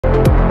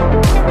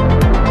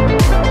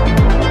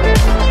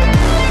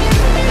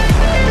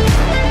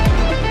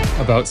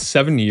About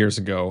 7 years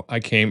ago, I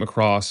came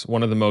across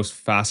one of the most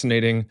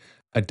fascinating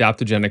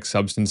adaptogenic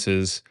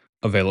substances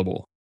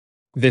available.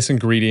 This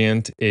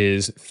ingredient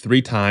is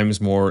 3 times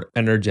more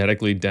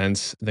energetically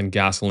dense than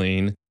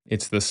gasoline.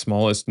 It's the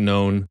smallest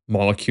known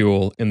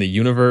molecule in the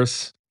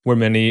universe, where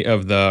many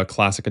of the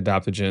classic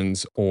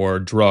adaptogens or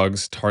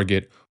drugs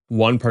target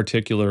one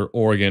particular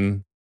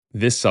organ.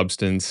 This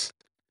substance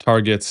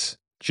targets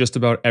just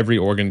about every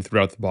organ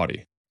throughout the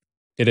body.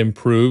 It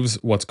improves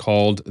what's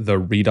called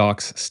the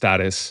redox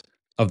status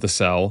of the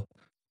cell,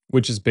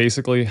 which is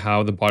basically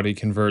how the body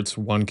converts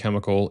one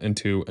chemical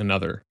into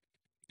another.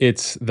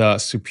 It's the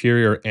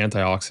superior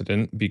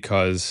antioxidant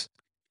because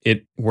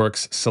it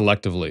works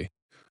selectively.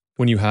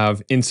 When you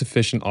have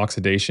insufficient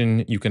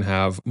oxidation, you can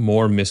have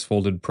more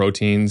misfolded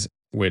proteins,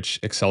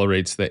 which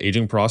accelerates the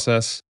aging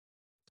process.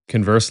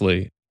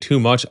 Conversely, too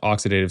much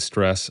oxidative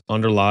stress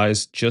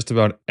underlies just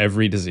about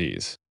every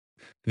disease.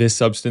 This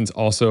substance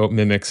also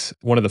mimics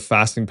one of the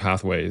fasting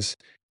pathways.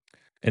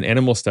 An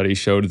animal study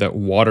showed that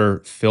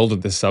water filled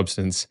with this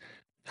substance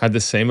had the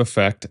same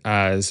effect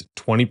as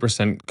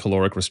 20%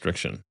 caloric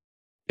restriction.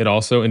 It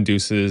also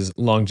induces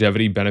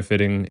longevity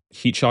benefiting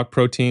heat shock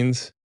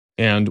proteins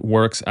and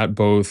works at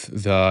both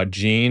the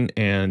gene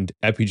and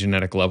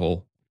epigenetic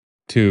level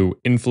to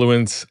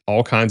influence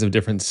all kinds of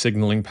different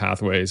signaling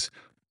pathways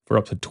for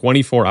up to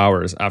 24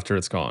 hours after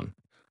it's gone.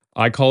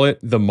 I call it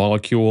the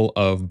molecule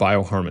of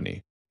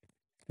bioharmony.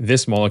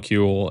 This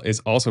molecule is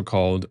also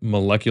called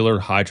molecular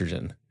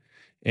hydrogen.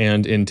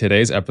 And in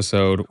today's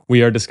episode,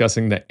 we are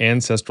discussing the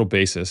ancestral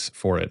basis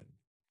for it,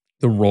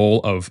 the role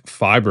of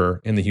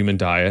fiber in the human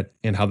diet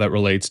and how that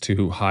relates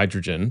to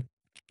hydrogen,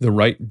 the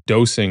right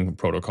dosing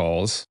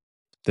protocols,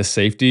 the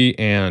safety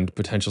and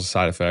potential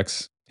side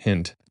effects,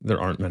 hint, there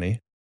aren't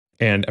many,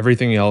 and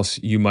everything else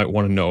you might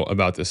want to know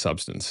about this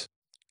substance.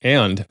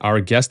 And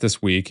our guest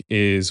this week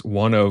is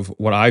one of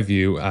what I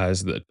view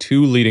as the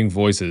 2 leading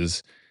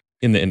voices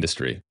in the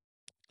industry.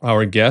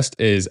 Our guest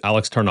is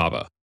Alex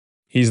Tarnava.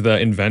 He's the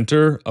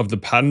inventor of the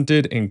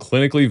patented and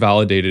clinically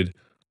validated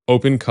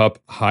open cup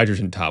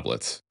hydrogen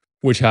tablets,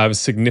 which have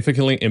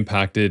significantly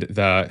impacted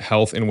the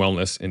health and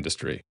wellness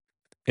industry.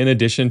 In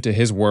addition to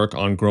his work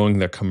on growing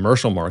the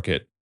commercial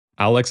market,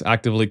 Alex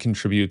actively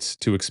contributes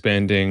to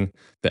expanding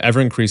the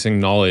ever-increasing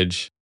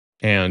knowledge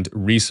and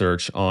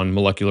research on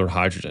molecular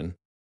hydrogen.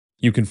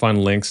 You can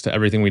find links to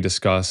everything we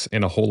discuss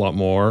and a whole lot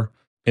more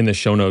in the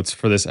show notes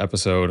for this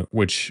episode,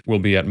 which will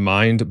be at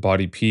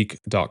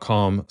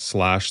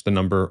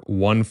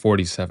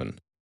mindbodypeak.com/147.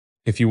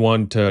 If you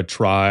want to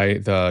try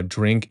the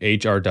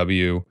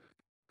DrinkHRW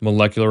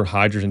molecular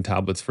hydrogen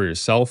tablets for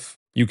yourself,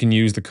 you can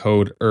use the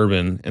code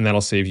URBAN and that'll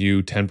save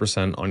you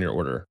 10% on your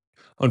order.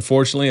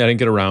 Unfortunately, I didn't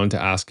get around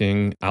to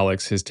asking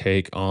Alex his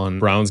take on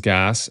Brown's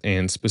gas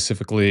and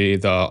specifically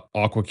the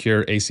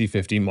AquaCure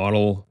AC50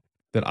 model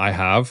that I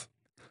have,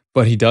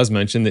 but he does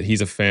mention that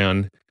he's a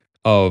fan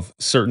of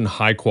certain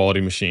high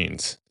quality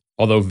machines,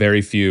 although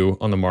very few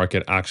on the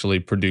market actually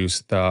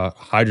produce the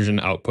hydrogen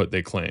output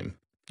they claim.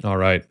 All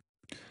right,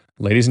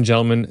 ladies and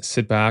gentlemen,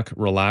 sit back,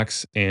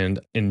 relax, and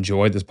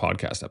enjoy this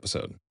podcast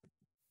episode.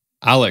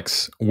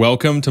 Alex,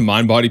 welcome to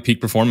Mind Body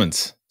Peak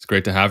Performance. It's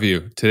great to have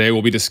you. Today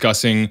we'll be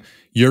discussing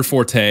your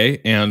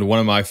forte and one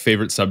of my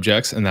favorite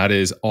subjects, and that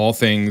is all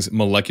things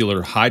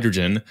molecular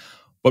hydrogen.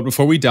 But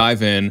before we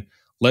dive in,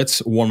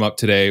 let's warm up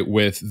today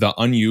with the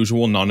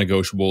unusual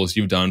non-negotiables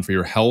you've done for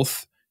your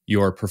health,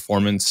 your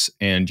performance,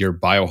 and your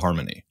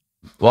bioharmony.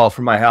 Well,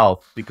 for my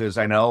health, because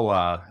I know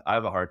I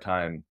have a hard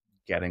time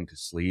getting to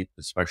sleep,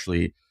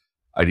 especially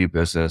I do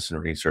business and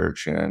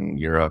research in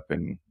Europe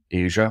and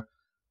Asia.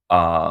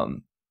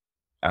 And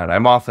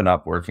I'm often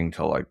up working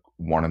till like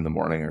 1 a.m.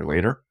 or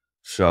later.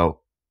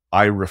 So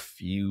I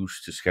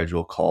refuse to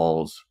schedule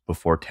calls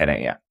before 10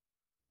 a.m.,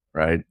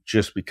 right?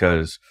 Just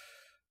because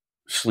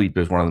sleep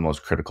is one of the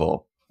most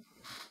critical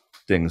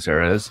things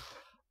there is.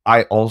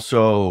 I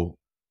also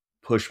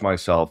push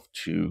myself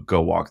to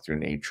go walk through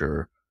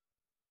nature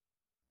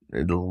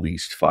at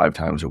least 5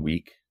 times a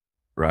week,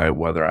 right?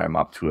 Whether I'm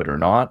up to it or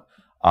not.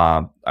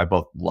 I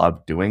both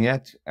love doing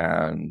it,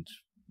 and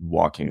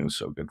walking is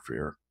so good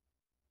for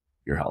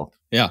your health.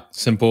 Yeah,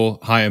 simple,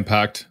 high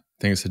impact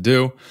things to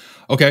do.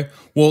 Okay,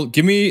 well,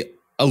 give me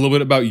a little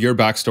bit about your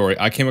backstory.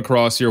 I came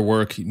across your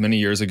work many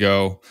years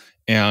ago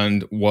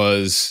and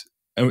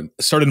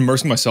started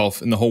immersing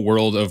myself in the whole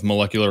world of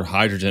molecular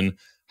hydrogen.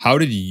 How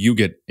did you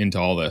get into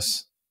all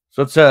this?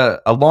 So it's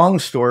a long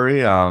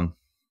story. I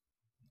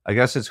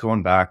guess it's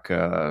going back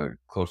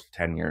close to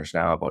 10 years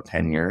now, about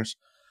 10 years.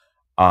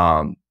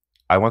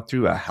 I went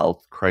through a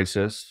health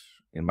crisis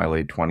in my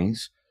late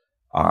 20s.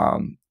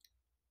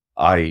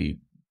 I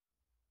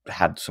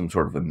had some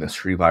sort of a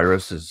mystery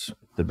virus, is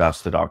the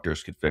best the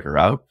doctors could figure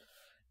out.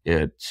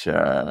 It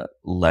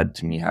led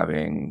to me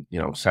having,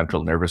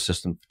 central nervous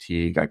system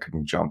fatigue. I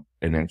couldn't jump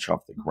an inch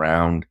off the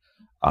ground.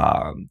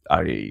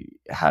 I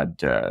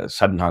had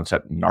sudden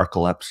onset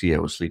narcolepsy. I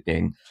was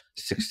sleeping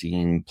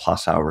 16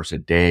 plus hours a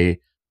day.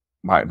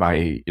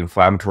 My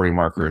inflammatory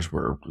markers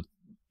were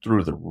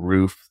through the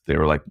roof. They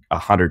were like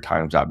 100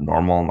 times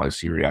abnormal. My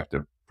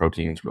C-reactive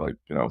proteins were like,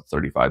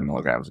 35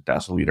 milligrams a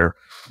deciliter,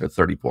 or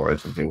 34, I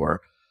think they were.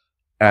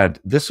 And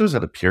this was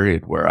at a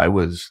period where I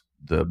was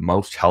the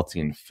most healthy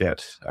and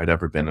fit I'd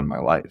ever been in my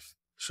life.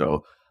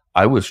 So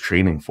I was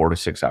training 4 to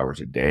 6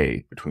 hours a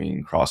day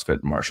between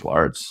CrossFit and martial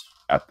arts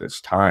at this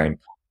time,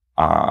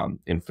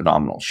 in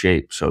phenomenal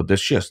shape. So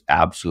this just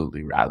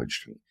absolutely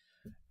ravaged me.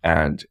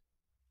 And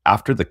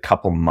after the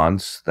couple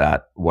months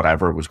that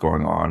whatever was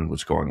going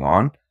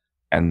on,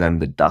 and then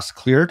the dust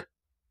cleared,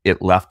 it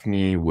left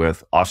me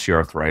with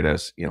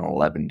osteoarthritis in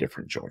 11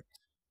 different joints.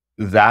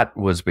 That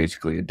was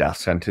basically a death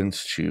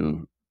sentence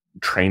to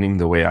training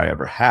the way I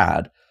ever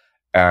had.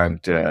 And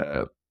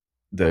the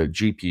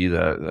GP,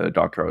 the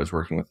doctor I was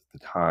working with at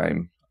the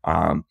time,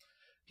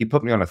 he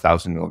put me on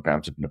 1,000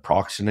 milligrams of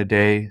naproxen a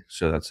day.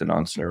 So that's a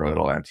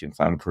non-steroidal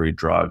anti-inflammatory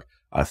drug.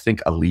 I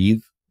think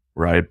Aleve,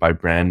 right, by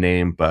brand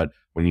name. But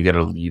when you get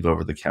Aleve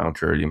over the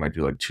counter, you might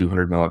do like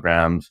 200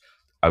 milligrams.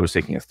 I was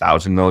taking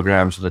 1,000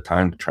 milligrams at the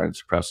time to try and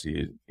suppress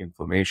the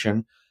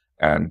inflammation,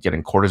 and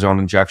getting cortisone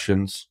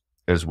injections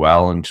as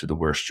well into the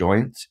worst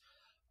joints.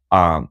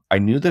 I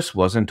knew this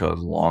wasn't a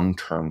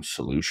long-term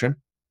solution,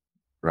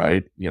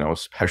 right?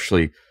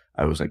 Especially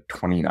I was like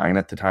 29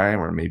 at the time,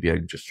 or maybe I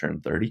just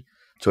turned 30.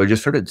 So I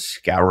just started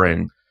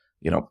scouring,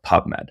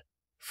 PubMed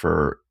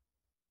for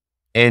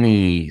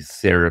any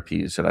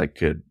therapies that I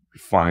could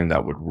find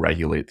that would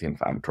regulate the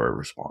inflammatory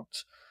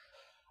response.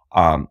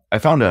 I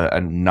found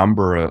a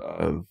number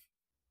of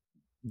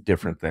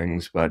different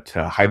things, but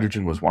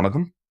hydrogen was one of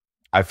them.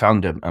 I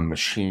found a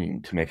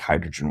machine to make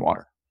hydrogen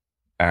water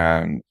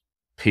and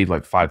paid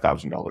like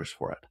 $5,000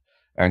 for it,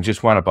 and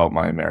just went about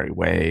my merry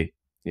way.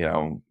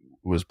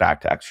 Was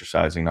back to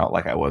exercising, not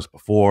like I was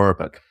before,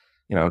 but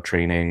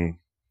training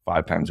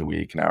 5 times a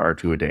week, an hour or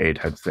two a day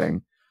type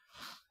thing.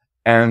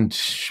 And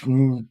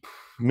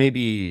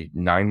maybe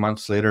 9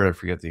 months later, I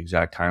forget the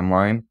exact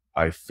timeline,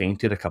 I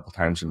fainted a couple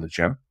times in the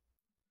gym.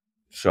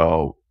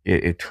 So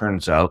it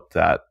turns out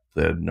that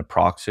the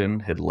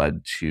naproxen had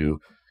led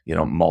to,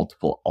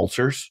 multiple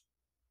ulcers,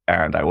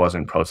 and I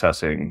wasn't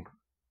processing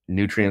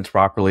nutrients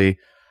properly,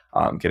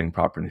 getting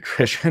proper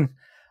nutrition.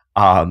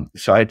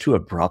 So I had to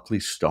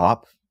abruptly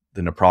stop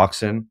the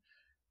naproxen,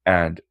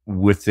 and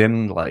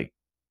within like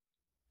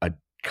a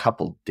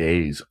couple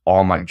days,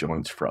 all my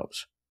joints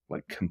froze,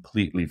 like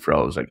completely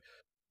froze. Like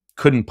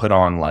couldn't put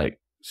on like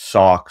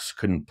socks,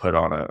 couldn't put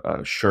on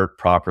a shirt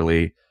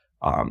properly.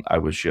 I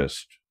was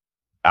just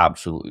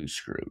absolutely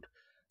screwed.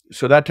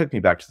 So that took me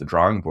back to the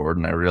drawing board,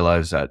 and I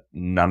realized that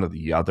none of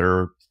the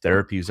other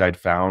therapies I'd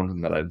found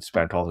and that I'd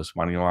spent all this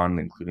money on,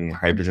 including the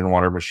hydrogen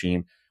water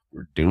machine,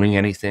 were doing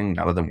anything.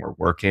 None of them were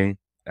working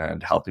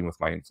and helping with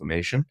my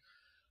inflammation.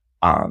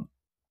 So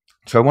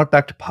I went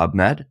back to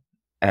PubMed,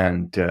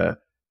 and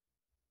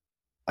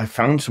I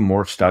found some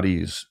more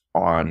studies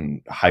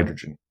on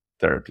hydrogen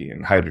therapy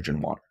and hydrogen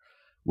water,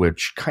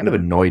 which kind of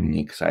annoyed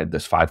me because I had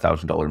this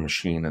 $5,000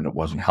 machine and it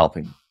wasn't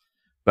helping.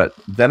 But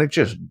then it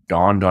just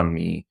dawned on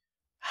me,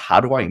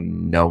 how do I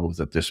know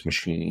that this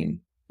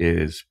machine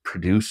is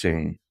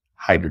producing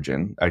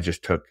hydrogen? I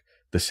just took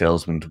the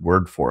salesman's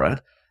word for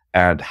it.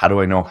 And how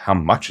do I know how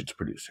much it's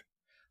producing?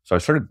 So I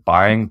started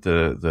buying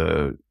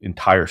the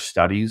entire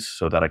studies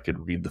so that I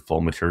could read the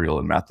full material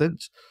and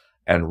methods,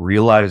 and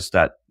realized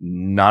that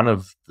none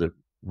of the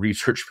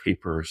research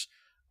papers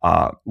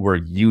were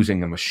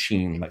using a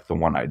machine like the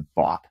one I'd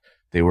bought.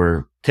 They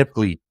were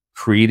typically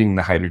creating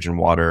the hydrogen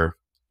water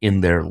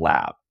in their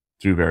lab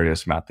through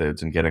various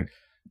methods and getting,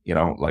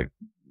 like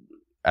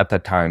at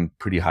that time,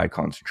 pretty high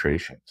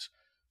concentrations.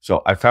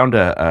 So I found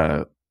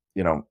a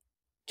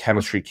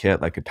chemistry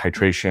kit, like a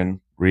titration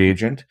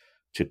reagent,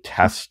 to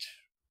test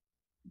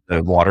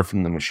the water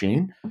from the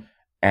machine.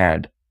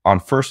 And on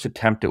first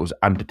attempt, it was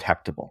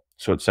undetectable.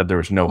 So it said there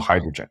was no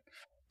hydrogen.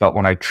 But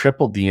when I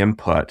tripled the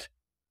input,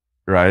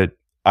 right,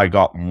 I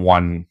got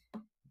 1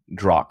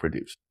 drop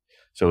produced.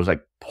 So it was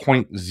like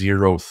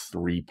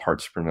 0.03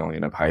 parts per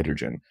million of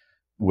hydrogen,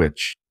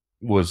 which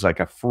was like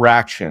a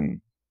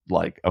fraction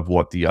of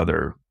what the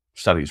other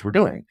studies were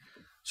doing.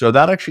 So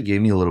that actually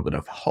gave me a little bit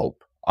of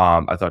hope.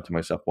 I thought to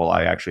myself, well,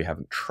 I actually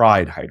haven't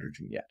tried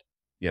hydrogen yet,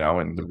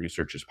 and the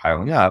research is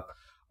piling up.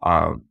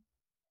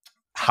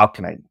 How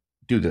can I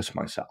do this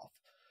myself?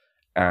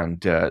 And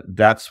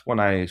that's when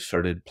I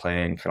started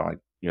playing kind of like,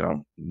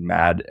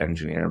 mad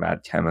engineer,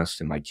 mad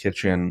chemist in my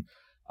kitchen,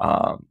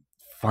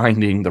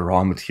 finding the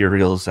raw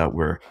materials that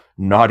were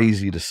not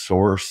easy to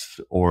source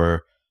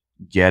or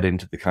get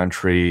into the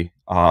country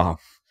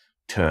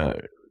to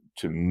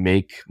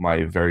make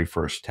my very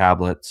first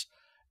tablets.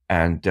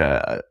 And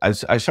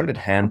I started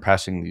hand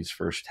pressing these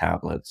first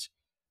tablets,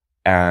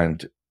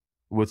 and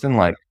within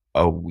like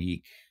a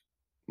week,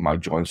 my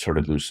joints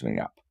started loosening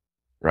up,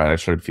 right? I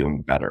started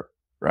feeling better,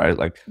 right?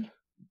 Like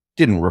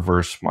didn't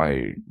reverse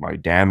my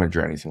damage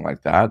or anything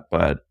like that,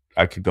 but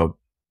I could go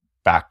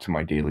back to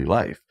my daily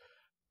life.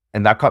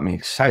 And that got me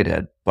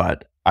excited,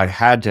 but I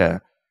had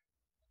a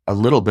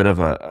little bit of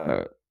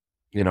a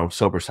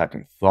sober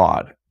second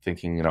thought,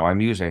 thinking, I'm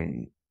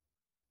using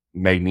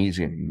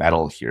magnesium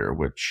metal here,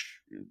 which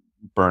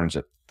burns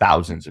at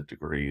thousands of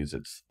degrees.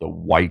 It's the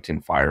white in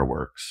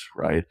fireworks,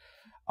 right?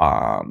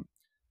 Um,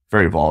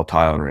 Very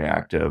volatile and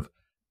reactive,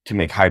 to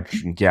make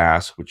hydrogen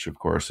gas, which of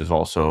course is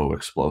also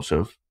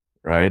explosive,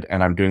 right?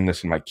 And I'm doing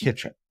this in my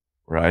kitchen,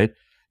 right?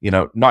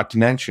 Not to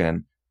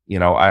mention,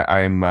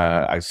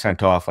 I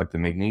sent off like the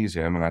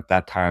magnesium, and at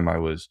that time I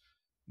was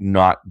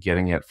not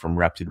getting it from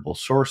reputable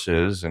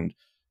sources, and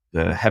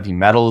the heavy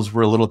metals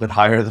were a little bit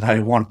higher than I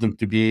wanted them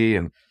to be.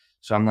 And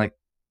so I'm like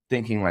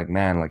thinking like,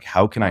 man, like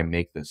how can I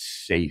make this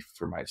safe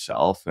for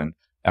myself? And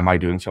am I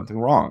doing something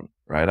wrong?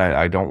 Right.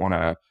 I don't want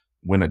to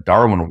win a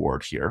Darwin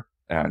Award here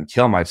and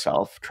kill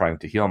myself trying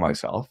to heal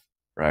myself.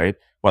 Right.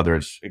 Whether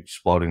it's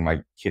exploding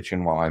my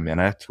kitchen while I'm in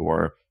it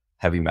or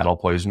heavy metal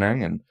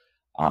poisoning. And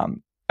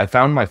I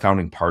found my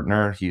founding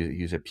partner.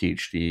 He's a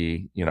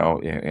PhD,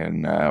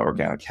 in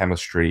organic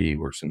chemistry. He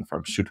works in the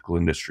pharmaceutical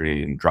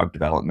industry and drug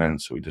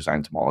development. So he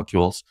designs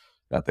molecules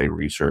that they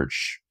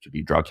research to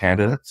be drug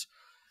candidates.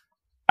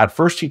 At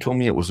first, he told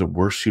me it was the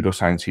worst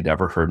pseudoscience he'd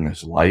ever heard in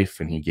his life.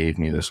 And he gave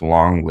me this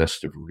long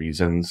list of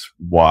reasons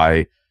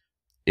why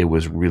it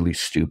was really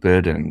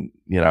stupid. And,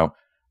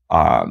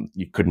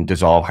 you couldn't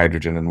dissolve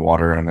hydrogen in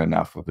water in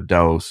enough of a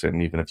dose.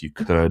 And even if you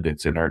could,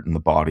 it's inert in the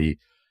body.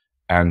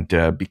 And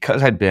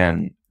because I'd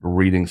been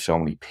reading so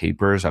many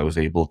papers, I was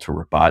able to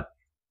rebut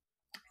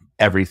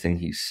everything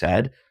he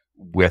said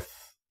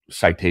with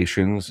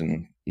citations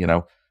and,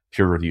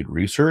 peer-reviewed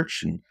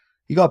research. And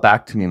he got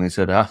back to me and he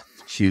said,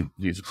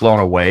 he's blown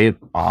away,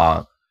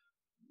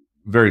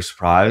 very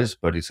surprised,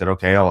 but he said,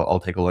 okay, I'll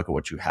take a look at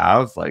what you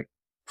have, like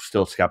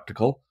still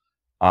skeptical.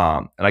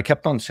 And I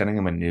kept on sending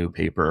him a new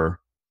paper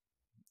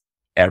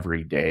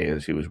every day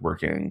as he was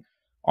working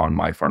on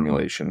my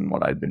formulation,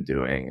 what I'd been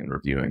doing and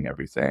reviewing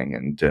everything.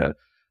 And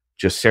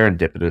just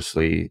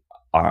serendipitously,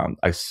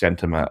 I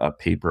sent him a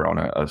paper on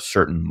a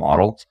certain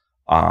model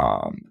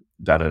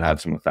that had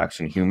some effects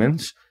in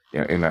humans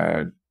in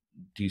a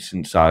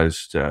decent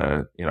sized,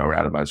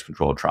 randomized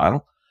controlled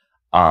trial.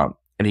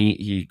 And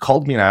he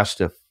called me and asked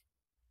if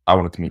I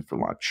wanted to meet for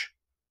lunch.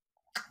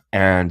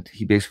 And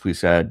he basically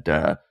said,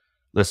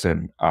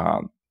 listen,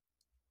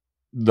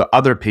 the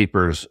other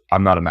papers,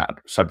 I'm not a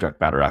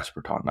subject matter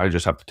expert on. I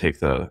just have to take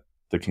the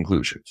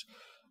conclusions.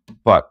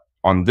 But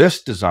on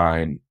this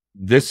design,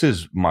 this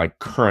is my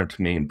current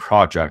main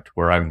project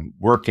where I'm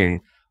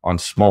working on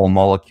small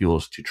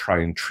molecules to try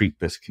and treat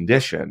this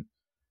condition.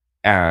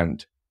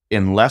 And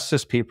unless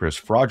this paper is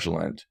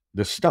fraudulent,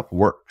 this stuff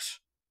works,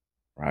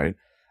 right?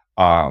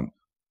 Are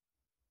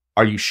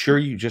you sure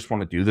you just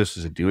want to do this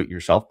as a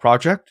do-it-yourself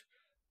project,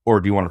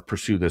 or do you want to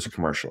pursue this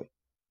commercially,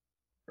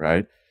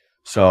 right?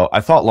 So I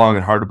thought long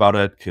and hard about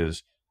it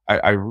because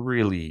I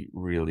really,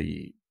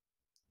 really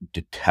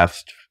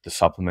detest the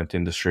supplement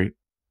industry,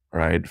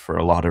 right? For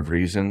a lot of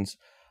reasons.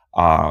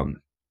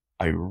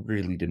 I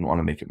really didn't want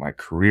to make it my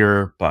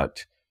career,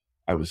 but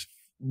I was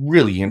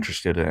really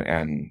interested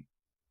in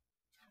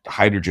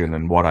hydrogen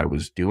and what I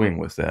was doing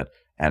with it.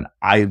 And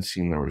I had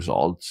seen the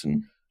results,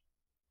 and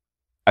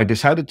I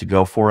decided to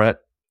go for it,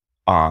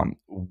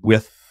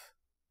 with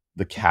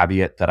the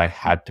caveat that I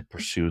had to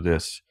pursue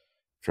this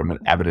from an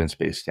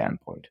evidence-based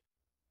standpoint,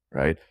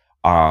 right?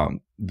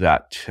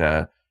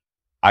 That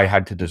I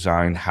had to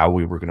design how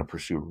we were going to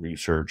pursue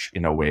research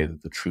in a way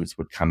that the truth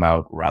would come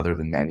out rather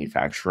than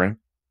manufacturing,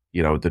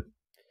 the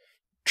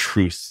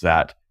truths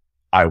that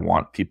I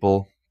want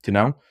people to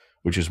know,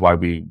 which is why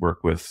we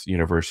work with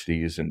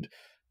universities, and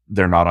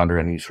they're not under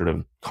any sort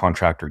of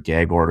contract or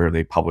gag order.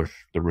 They publish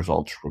the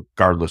results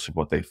regardless of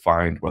what they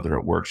find, whether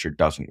it works or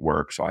doesn't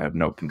work. So I have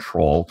no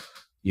control,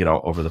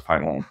 over the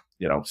final,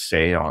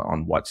 say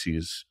on what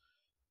sees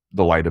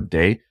the light of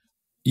day.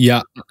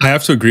 Yeah, I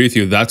have to agree with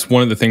you. That's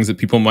one of the things that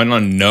people might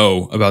not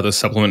know about the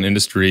supplement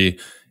industry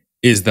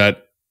is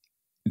that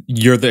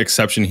you're the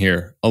exception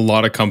here. A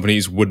lot of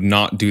companies would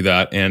not do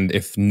that. And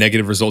if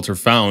negative results are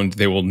found,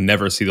 they will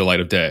never see the light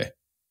of day.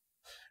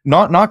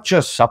 Not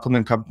just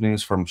supplement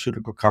companies,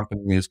 pharmaceutical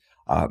companies,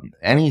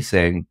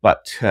 anything,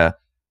 but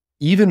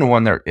even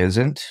when there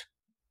isn't,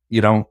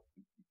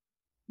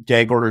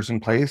 gag orders in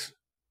place,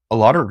 a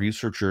lot of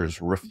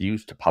researchers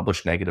refuse to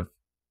publish negative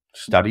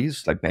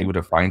studies, like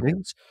negative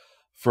findings,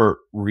 for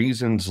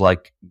reasons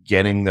like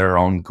getting their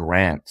own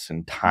grants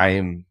and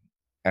time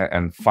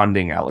and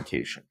funding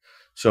allocation.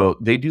 So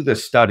they do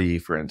this study,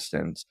 for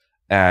instance,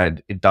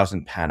 and it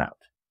doesn't pan out,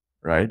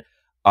 right?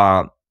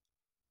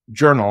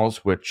 Journals,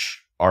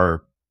 which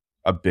are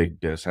a big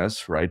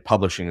business, right?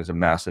 Publishing is a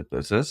massive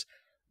business.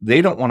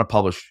 They don't want to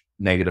publish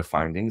negative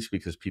findings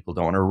because people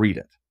don't want to read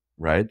it,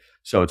 right?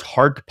 So it's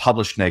hard to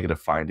publish negative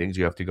findings.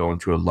 You have to go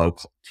into a low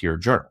tier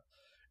journal.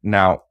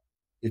 Now,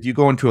 if you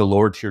go into a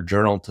lower tier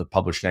journal to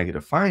publish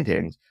negative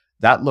findings,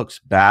 that looks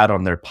bad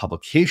on their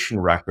publication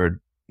record,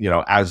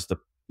 as the,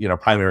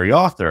 primary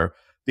author,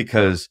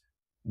 because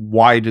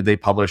why did they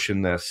publish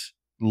in this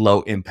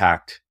low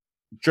impact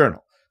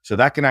journal? So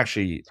that can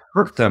actually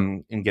hurt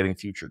them in getting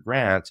future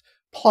grants.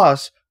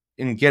 Plus,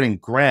 in getting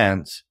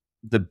grants,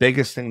 the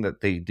biggest thing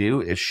that they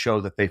do is show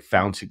that they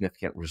found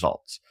significant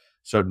results.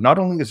 So not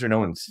only is there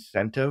no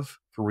incentive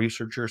for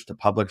researchers to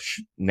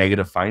publish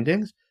negative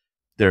findings,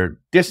 they're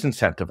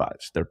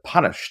disincentivized, they're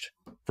punished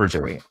for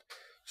doing it.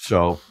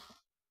 So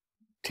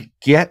to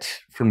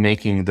get from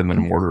making them in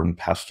mortar and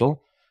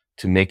pestle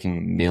to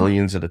making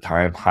millions at a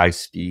time, high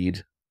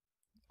speed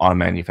on a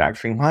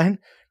manufacturing line,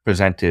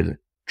 presented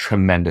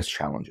tremendous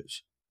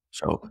challenges.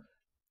 So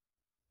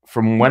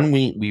from when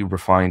we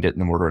refined it in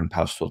the mortar and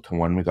pestle to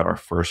when we got our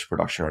first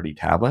production ready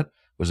tablet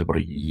was about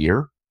a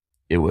year.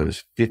 It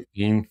was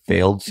 15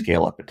 failed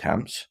scale up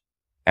attempts,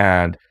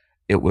 and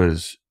it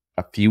was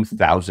a few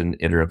thousand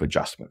iterative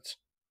adjustments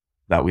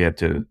that we had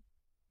to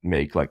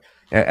make.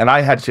 And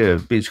I had to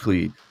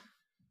basically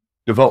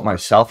devote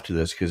myself to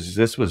this because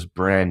this was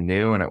brand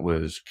new and it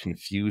was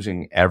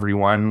confusing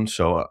everyone.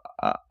 So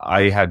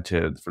I had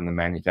to, from the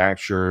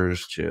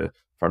manufacturers to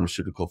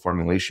pharmaceutical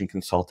formulation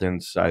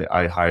consultants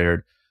I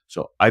hired.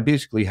 So I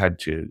basically had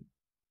to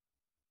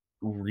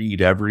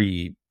read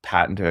every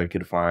patent I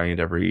could find,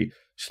 every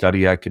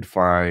study I could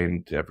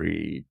find,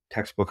 every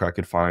textbook I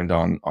could find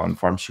on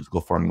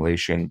pharmaceutical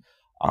formulation,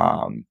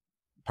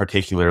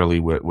 particularly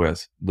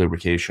with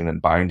lubrication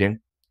and binding,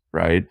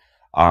 right?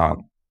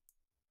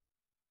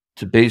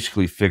 To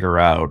basically figure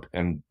out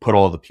and put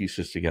all the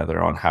pieces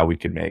together on how we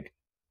could make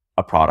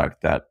a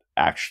product that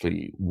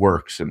actually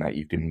works and that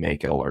you can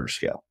make at a large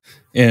scale.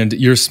 And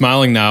you're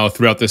smiling now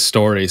throughout this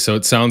story. So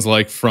it sounds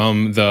like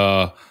from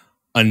the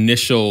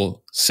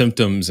initial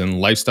symptoms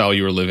and lifestyle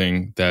you were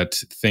living that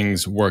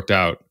things worked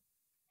out.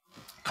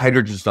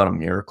 Hydrogen's not a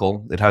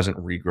miracle. It hasn't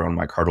regrown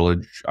my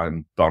cartilage.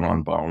 I'm bone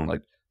on bone.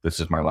 Like, this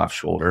is my left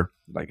shoulder.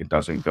 Like, it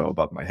doesn't go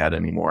above my head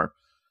anymore.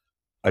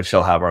 I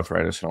still have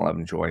arthritis in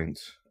 11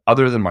 joints.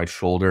 Other than my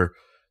shoulder,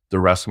 the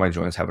rest of my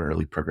joints haven't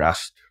really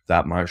progressed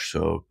that much.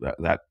 So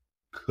that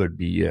could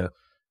be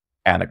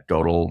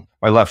anecdotal.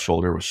 My left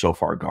shoulder was so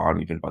far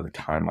gone, even by the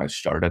time I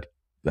started,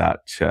 that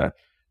there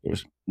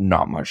was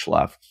not much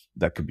left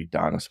that could be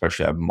done,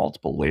 especially I have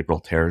multiple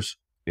labral tears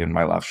in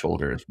my left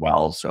shoulder as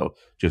well. So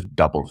just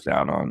doubles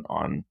down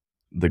on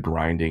the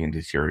grinding and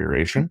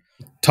deterioration.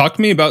 Talk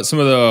to me about some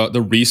of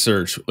the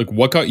research. Like,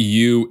 what got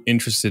you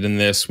interested in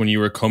this when you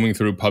were combing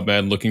through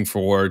PubMed, looking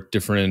for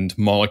different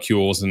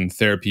molecules and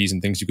therapies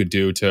and things you could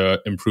do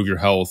to improve your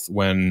health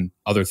when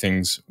other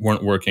things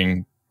weren't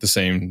working the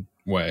same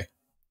way?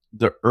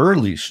 The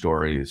early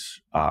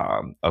stories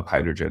of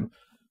hydrogen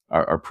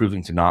are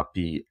proving to not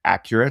be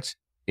accurate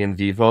in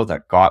vivo.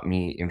 That got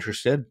me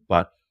interested,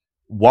 but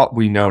what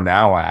we know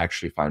now, I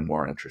actually find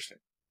more interesting.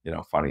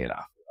 Funny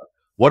enough,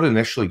 what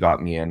initially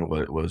got me in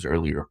was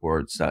early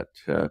reports that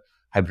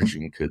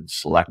hydrogen could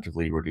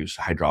selectively reduce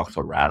the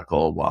hydroxyl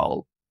radical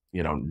while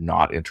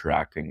not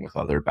interacting with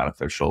other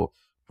beneficial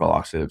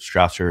pro-oxidative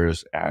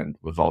stressors, and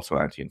was also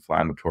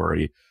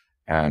anti-inflammatory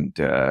and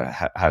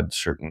had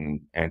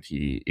certain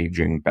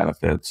anti-aging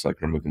benefits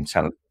like removing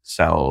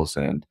cells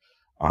and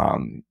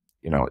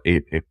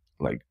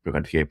like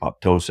preventing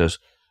apoptosis.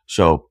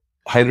 So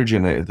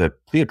hydrogen, the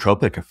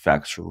pleiotropic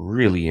effects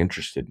really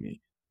interested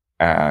me.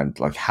 And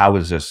like, how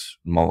is this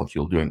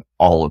molecule doing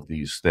all of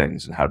these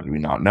things, and how did we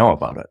not know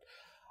about it?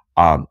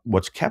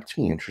 What's kept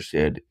me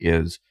interested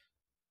is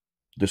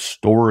the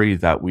story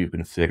that we've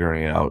been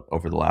figuring out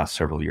over the last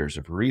several years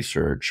of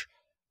research,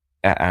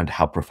 and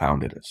how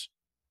profound it is.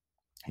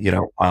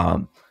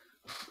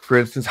 For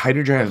instance,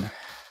 hydrogen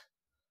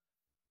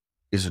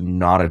is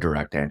not a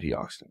direct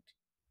antioxidant,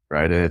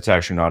 right? It's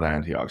actually not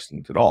an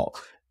antioxidant at all.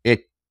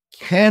 It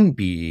can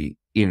be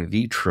in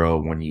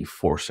vitro when you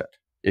force it.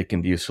 It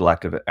can be a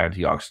selective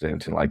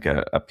antioxidant in like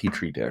a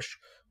petri dish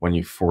when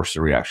you force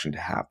the reaction to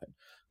happen,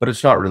 but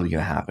it's not really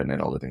going to happen in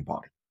a living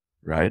body,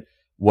 right?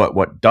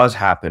 What does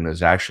happen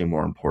is actually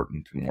more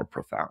important and more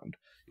profound.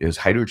 Is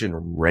hydrogen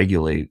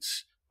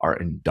regulates our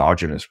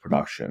endogenous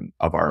production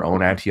of our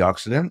own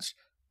antioxidants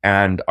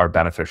and our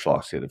beneficial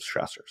oxidative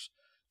stressors.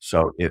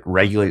 So it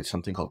regulates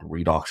something called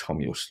redox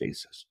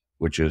homeostasis,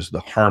 which is the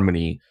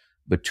harmony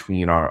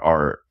between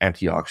our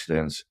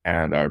antioxidants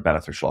and our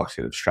beneficial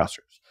oxidative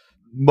stressors.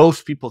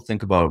 Most people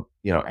think about,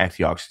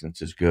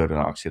 antioxidants as good and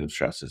oxidative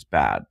stress is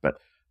bad, but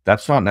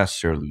that's not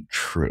necessarily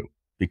true,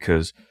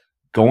 because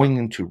going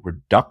into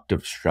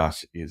reductive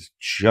stress is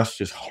just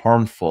as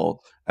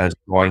harmful as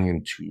going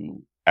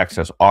into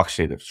excess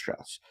oxidative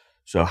stress.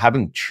 So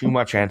having too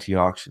much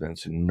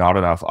antioxidants and not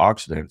enough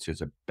oxidants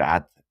is a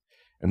bad thing.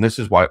 And this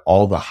is why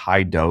all the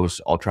high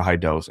dose, ultra high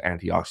dose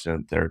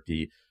antioxidant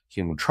therapy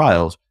human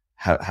trials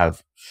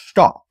have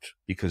stopped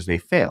because they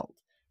failed,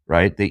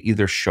 right? They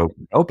either showed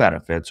no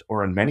benefits,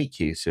 or in many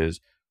cases,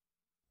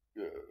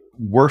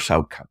 worse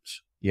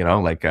outcomes,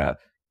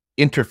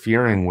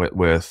 interfering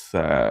with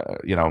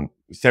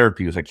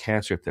therapies like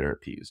cancer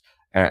therapies,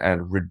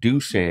 and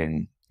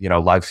reducing,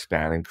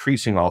 lifespan,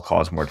 increasing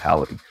all-cause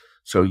mortality.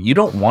 So you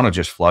don't want to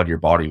just flood your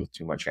body with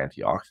too much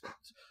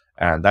antioxidants.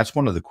 And that's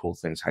one of the cool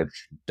things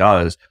hydrogen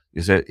does,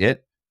 is that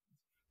it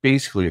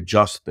basically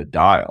adjusts the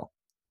dial,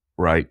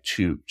 right,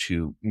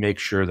 to make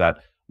sure that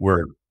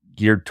we're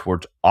geared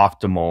towards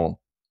optimal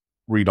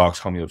redox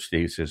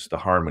homeostasis, the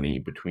harmony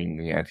between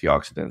the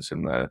antioxidants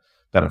and the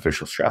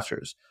beneficial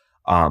stressors.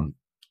 And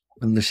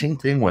the same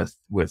thing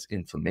with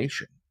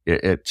inflammation.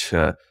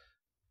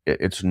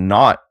 It's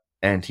not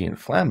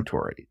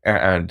anti-inflammatory,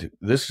 and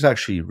this is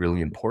actually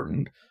really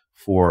important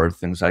for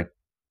things like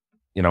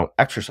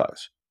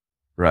exercise,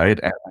 right?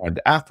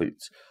 And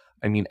athletes.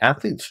 I mean,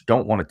 athletes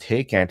don't want to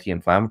take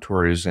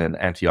anti-inflammatories and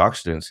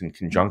antioxidants in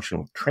conjunction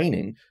with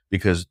training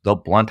because they'll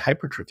blunt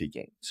hypertrophy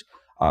gains.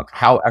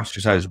 How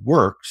exercise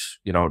works,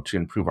 to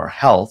improve our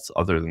health,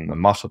 other than the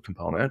muscle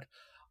component,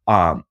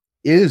 um,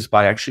 is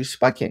by actually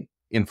spiking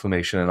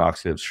inflammation and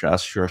oxidative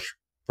stress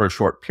for a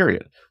short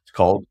period. It's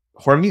called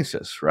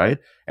hormesis, right?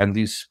 And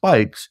these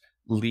spikes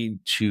lead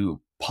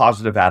to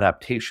positive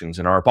adaptations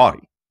in our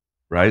body,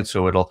 right?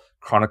 So it'll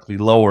chronically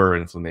lower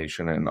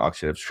inflammation and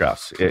oxidative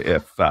stress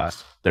if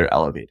they're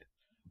elevated.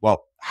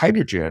 Well,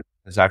 hydrogen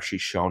is actually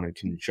shown in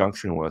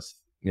conjunction with,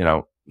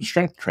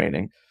 strength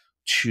training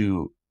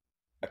to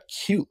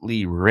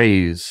acutely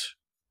raise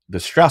the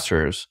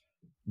stressors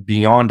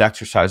beyond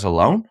exercise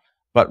alone,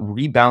 but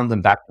rebound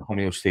them back to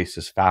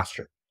homeostasis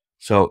faster.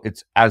 So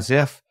it's as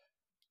if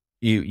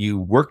you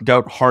worked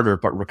out harder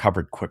but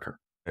recovered quicker,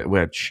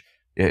 which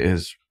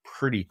is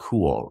pretty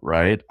cool,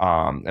 right?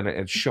 And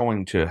it's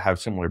showing to have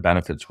similar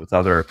benefits with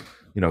other,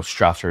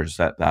 stressors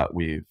that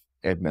we've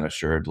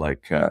administered,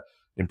 like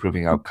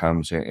improving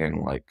outcomes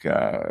in like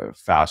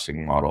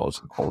fasting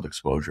models and cold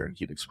exposure and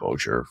heat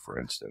exposure, for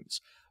instance.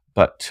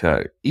 But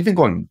even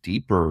going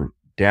deeper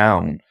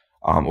down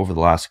over the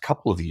last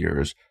couple of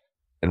years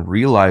and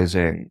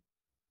realizing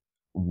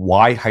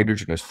why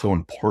hydrogen is so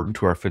important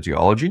to our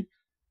physiology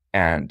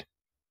and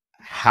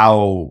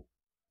how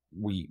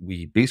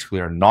we basically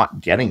are not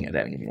getting it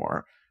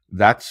anymore,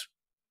 that's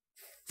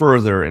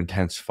further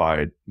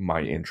intensified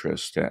my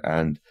interest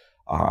and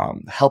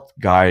helped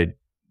guide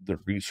the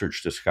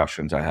research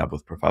discussions I have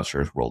with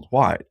professors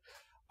worldwide.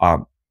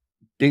 Um,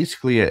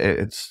 Basically,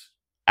 it's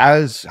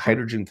as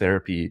hydrogen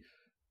therapy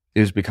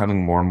is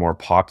becoming more and more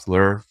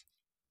popular,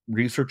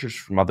 researchers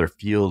from other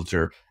fields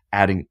are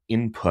adding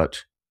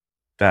input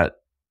that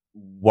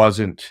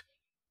wasn't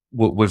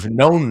what was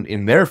known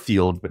in their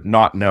field, but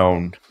not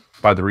known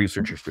by the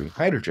researchers doing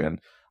hydrogen,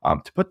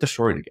 to put the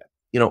story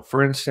together.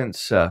 For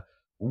instance,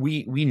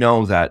 we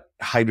know that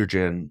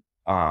hydrogen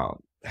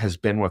has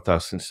been with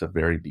us since the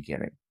very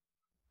beginning,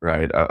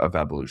 right, of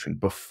evolution,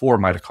 before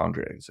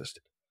mitochondria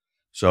existed.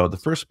 So the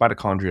first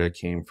mitochondria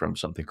came from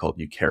something called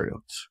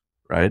eukaryotes,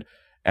 right?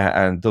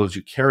 And those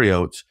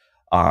eukaryotes,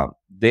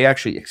 they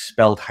actually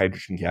expelled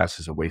hydrogen gas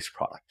as a waste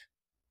product,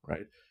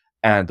 right?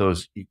 And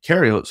those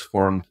eukaryotes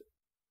formed,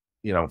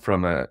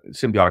 from a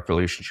symbiotic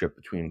relationship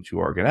between two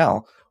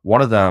organelle,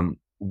 one of them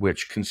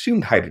which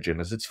consumed hydrogen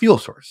as its fuel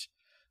source.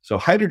 So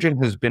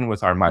hydrogen has been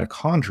with our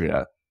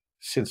mitochondria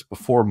since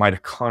before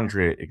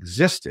mitochondria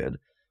existed,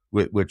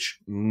 which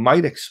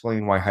might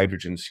explain why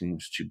hydrogen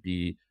seems to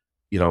be,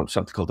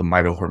 something called the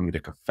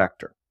mitohormetic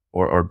effector,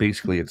 or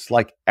basically it's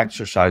like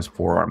exercise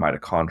for our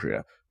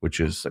mitochondria,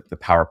 which is like the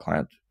power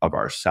plant of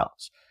our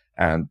cells.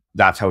 And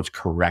that's how it's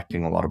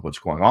correcting a lot of what's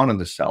going on in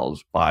the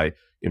cells by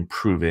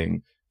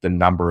improving the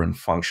number and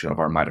function of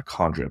our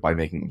mitochondria by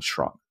making them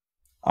strong.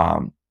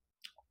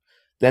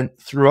 Then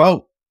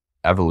throughout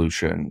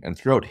evolution and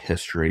throughout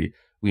history,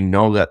 we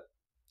know that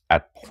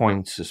at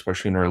points,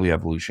 especially in early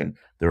evolution,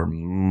 there are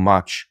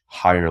much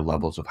higher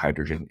levels of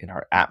hydrogen in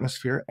our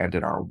atmosphere and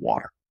in our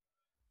water.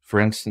 For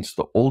instance,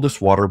 the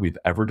oldest water we've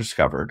ever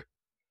discovered,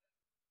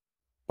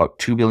 about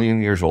 2 billion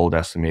years old,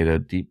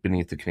 estimated deep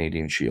beneath the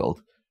Canadian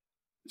Shield,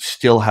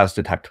 still has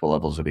detectable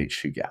levels of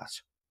H2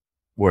 gas,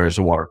 whereas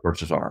the water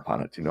sources on our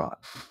planet do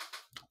not.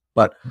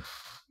 But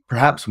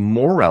perhaps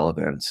more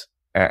relevant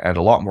and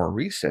a lot more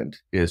recent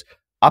is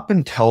up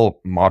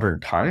until modern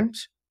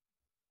times,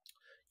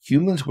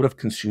 humans would have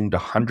consumed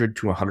 100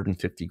 to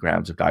 150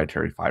 grams of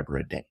dietary fiber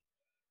a day.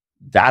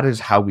 That is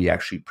how we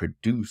actually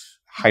produce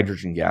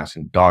hydrogen gas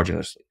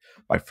endogenously,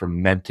 by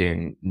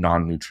fermenting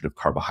non-nutritive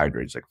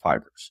carbohydrates like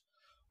fibers.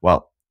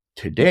 Well,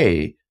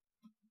 today,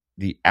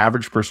 the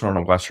average person on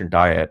a Western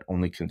diet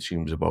only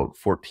consumes about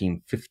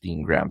 14,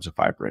 15 grams of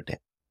fiber a day,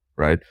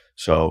 right?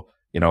 So,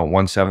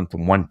 1/7 to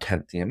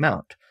 1/10 the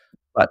amount.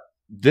 But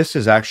this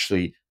is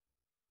actually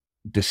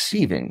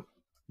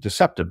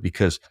deceptive,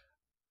 because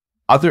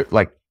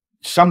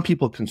some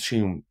people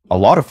consume a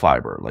lot of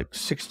fiber, like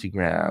 60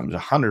 grams,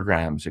 100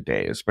 grams a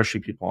day, especially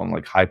people on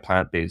like high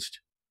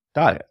plant-based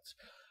diets.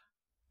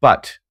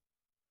 But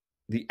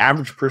the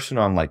average person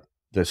on like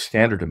the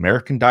standard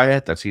American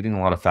diet that's eating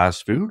a lot of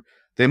fast food,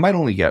 they might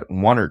only get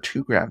 1 or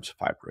 2 grams of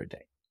fiber a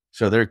day.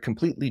 So they're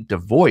completely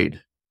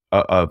devoid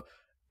of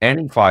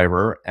any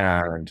fiber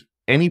and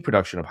any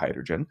production of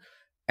hydrogen.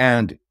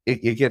 And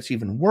it gets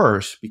even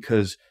worse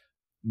because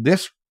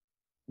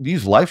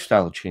these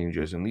lifestyle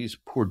changes and these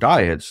poor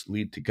diets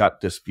lead to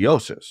gut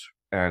dysbiosis,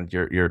 and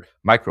your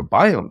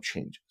microbiome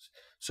changes.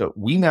 So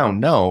we now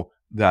know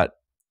that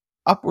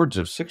upwards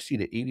of 60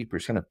 to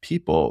 80% of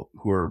people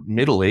who are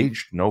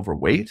middle-aged and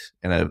overweight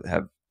and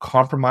have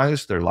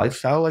compromised their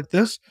lifestyle like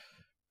this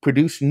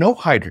produce no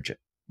hydrogen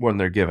when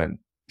they're given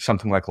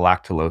something like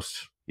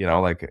lactulose,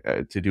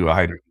 to do a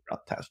hydrogen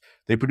breath test.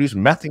 They produce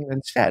methane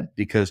instead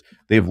because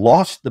they've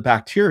lost the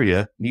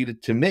bacteria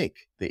needed to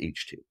make the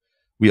H2.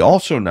 We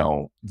also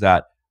know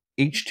that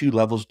H2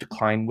 levels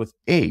decline with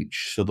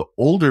age. So the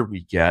older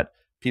we get,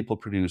 people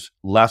produce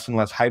less and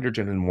less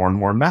hydrogen and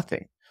more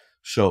methane.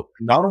 So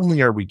not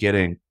only are we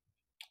getting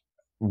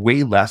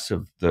way less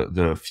of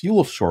the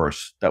fuel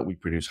source that we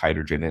produce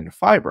hydrogen in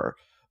fiber,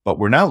 but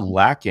we're now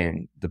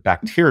lacking the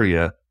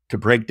bacteria to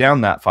break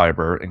down that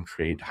fiber and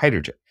create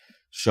hydrogen.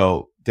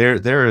 So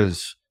there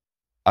is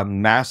a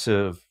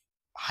massive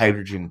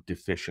hydrogen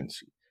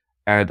deficiency.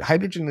 And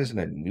hydrogen isn't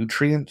a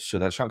nutrient, so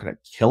that's not going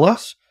to kill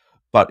us,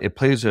 but it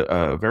plays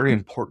a very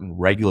important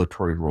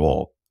regulatory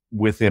role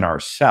within our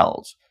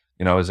cells,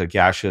 as a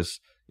gaseous,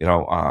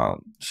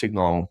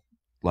 signal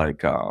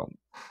like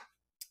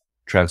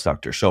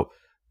transductor. So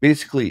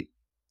basically,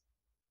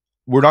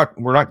 we're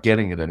not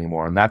getting it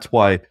anymore, and that's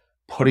why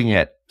putting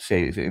it,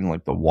 say, in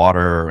like the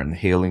water and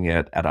inhaling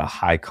it at a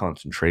high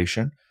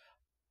concentration,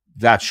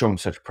 that's shown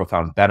such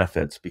profound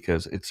benefits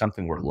because it's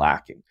something we're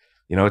lacking.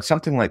 It's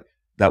something like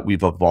that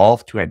we've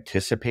evolved to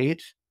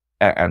anticipate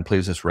and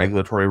plays this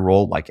regulatory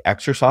role like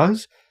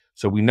exercise.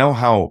 So we know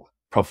how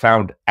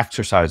profound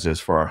exercise is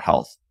for our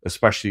health,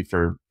 especially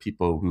for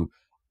people who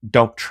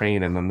don't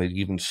train and then they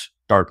even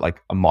start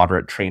like a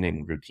moderate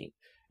training routine.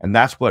 And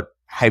that's what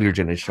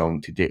hydrogen is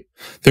shown to do.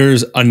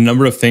 There's a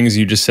number of things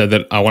you just said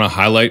that I want to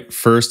highlight.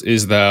 First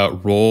is the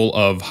role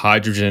of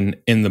hydrogen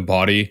in the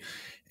body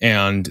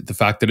and the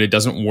fact that it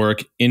doesn't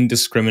work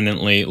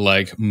indiscriminately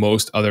like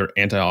most other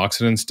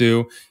antioxidants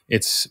do.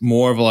 It's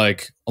more of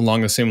like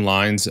along the same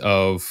lines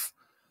of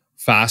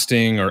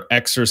fasting or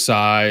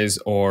exercise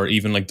or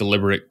even like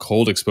deliberate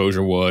cold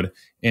exposure would.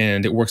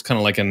 And it works kind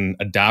of like an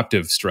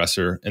adaptive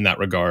stressor in that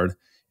regard.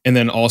 And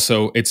then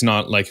also it's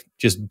not like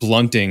just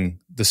blunting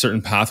the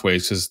certain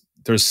pathways because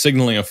there's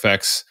signaling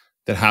effects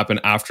that happen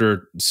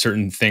after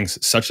certain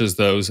things, such as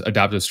those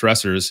adaptive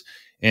stressors.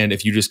 And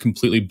if you just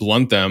completely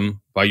blunt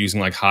them by using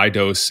like high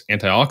dose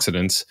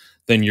antioxidants,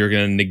 then you're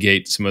going to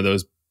negate some of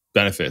those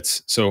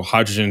benefits. So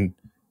hydrogen,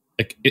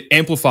 it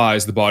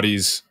amplifies the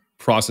body's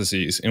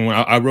processes. And when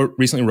I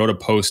recently wrote a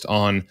post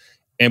on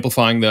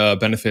amplifying the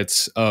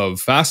benefits of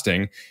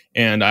fasting,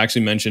 and I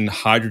actually mentioned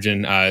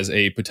hydrogen as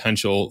a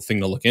potential thing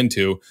to look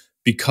into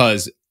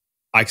because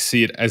I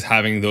see it as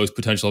having those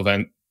potential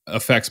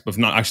effects, but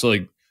not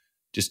actually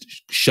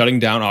just shutting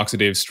down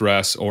oxidative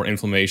stress or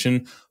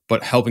inflammation,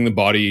 but helping the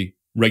body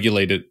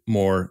regulate it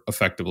more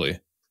effectively.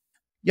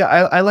 Yeah,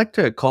 I like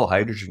to call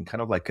hydrogen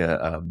kind of like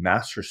a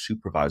master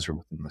supervisor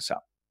within the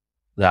cell.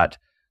 That,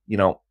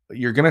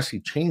 you're going to see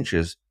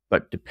changes,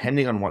 but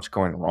depending on what's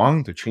going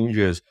wrong, the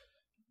changes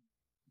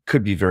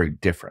could be very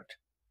different,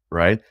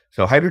 right?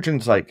 So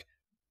hydrogen's like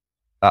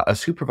a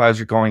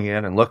supervisor going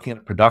in and looking at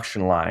a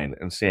production line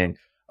and saying,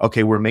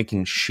 okay, we're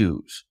making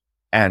shoes.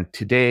 And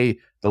today,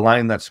 the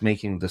line that's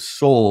making the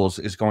soles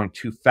is going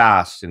too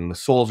fast and the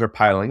soles are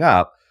piling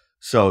up.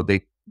 So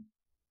they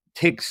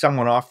take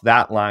someone off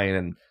that line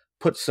and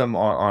put some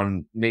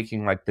on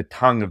making like the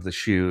tongue of the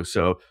shoe.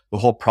 So the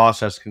whole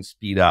process can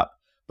speed up.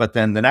 But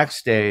then the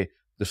next day,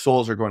 the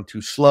soles are going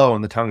too slow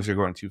and the tongues are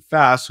going too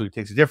fast. So he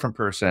takes a different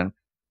person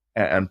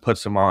and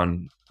puts them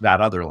on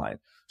that other line.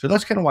 So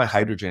that's kind of why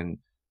hydrogen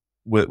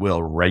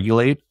will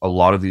regulate a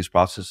lot of these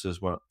processes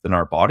in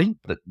our body,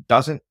 but it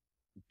doesn't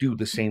do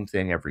the same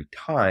thing every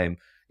time.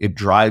 It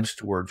drives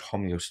towards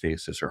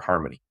homeostasis or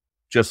harmony,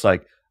 just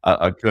like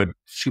a good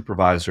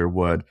supervisor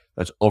would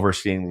that's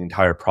overseeing the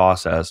entire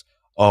process.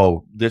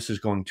 Oh, this is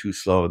going too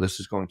slow. This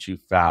is going too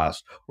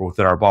fast. Or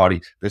within our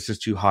body, this is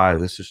too high.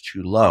 This is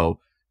too low.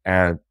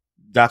 And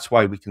that's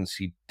why we can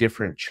see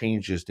different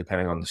changes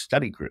depending on the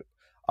study group.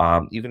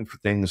 Even for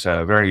things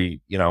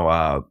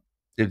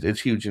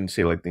it's huge in,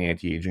 say, like the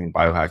anti-aging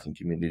biohacking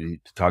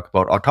community to talk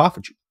about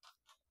autophagy.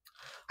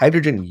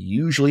 Hydrogen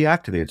usually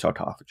activates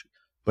autophagy,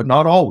 but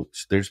not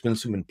always. There's been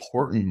some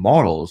important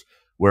models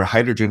where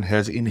hydrogen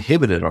has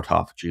inhibited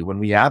autophagy when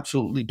we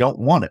absolutely don't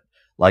want it,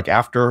 like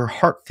after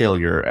heart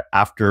failure,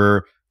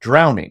 after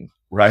drowning,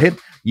 right?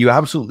 You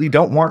absolutely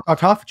don't want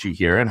autophagy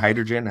here, and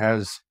hydrogen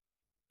has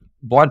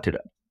blunted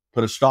it,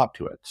 put a stop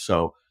to it.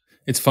 So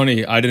it's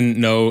funny. I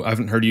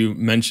haven't heard you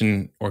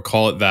mention or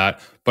call it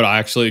that, but I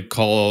actually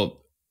call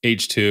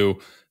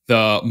H2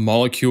 the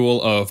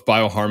molecule of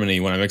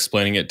bioharmony when I'm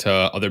explaining it to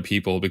other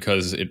people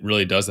because it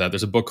really does that.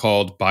 There's a book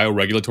called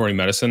Bioregulatory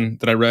Medicine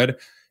that I read,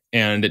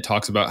 and it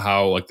talks about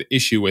how like the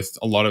issue with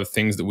a lot of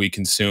things that we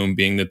consume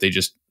being that they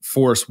just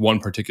force one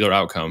particular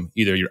outcome.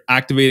 Either you're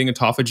activating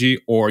autophagy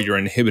or you're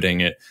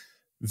inhibiting it.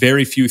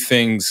 Very few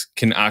things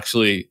can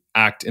actually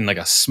act in like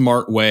a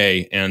smart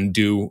way and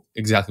do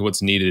exactly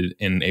what's needed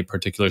in a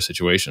particular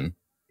situation.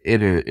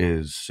 It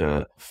is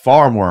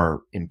far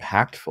more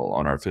impactful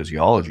on our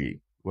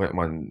physiology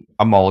when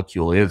a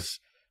molecule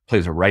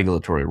plays a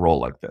regulatory role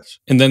like this.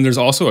 And then there's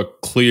also a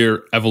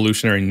clear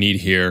evolutionary need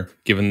here,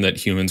 given that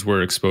humans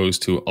were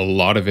exposed to a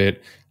lot of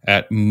it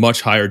at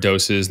much higher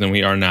doses than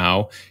we are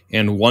now.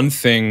 And one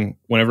thing,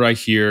 whenever I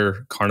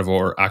hear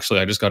carnivore, actually,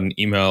 I just got an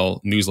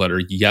email newsletter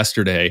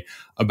yesterday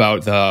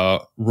about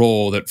the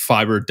role that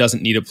fiber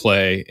doesn't need to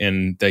play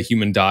in the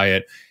human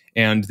diet.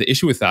 And the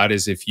issue with that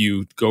is if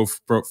you go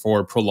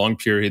for prolonged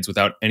periods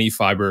without any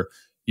fiber,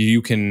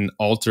 you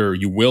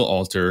will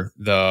alter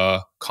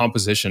the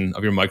composition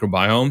of your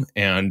microbiome.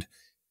 And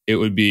it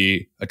would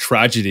be a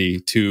tragedy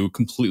to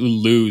completely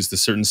lose the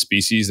certain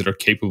species that are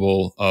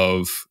capable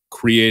of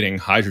creating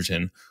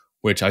hydrogen,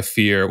 which I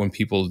fear when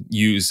people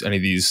use any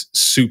of these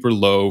super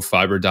low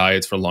fiber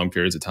diets for long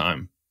periods of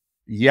time.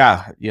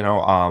 Yeah,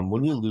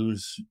 when you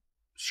lose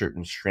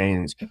certain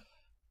strains,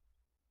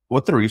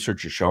 what the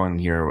research is showing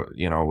here,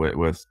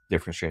 with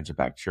different strains of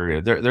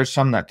bacteria, there's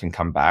some that can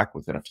come back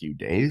within a few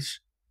days,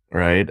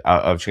 right,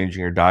 of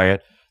changing your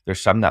diet. There's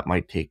some that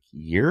might take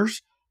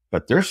years,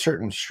 but there's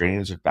certain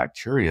strains of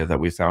bacteria that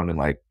we found in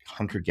like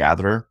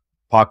hunter-gatherer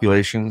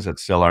populations that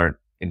still aren't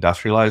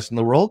industrialized in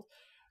the world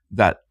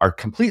that are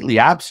completely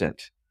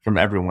absent from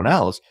everyone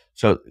else.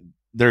 So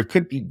there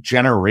could be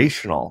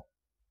generational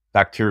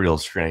bacterial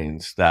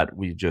strains that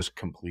we just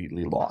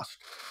completely lost.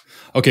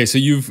 Okay, so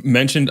you've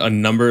mentioned a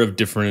number of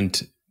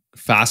different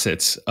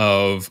facets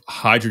of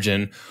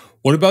hydrogen.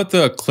 What about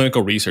the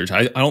clinical research?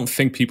 I don't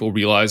think people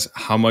realize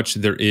how much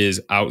there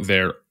is out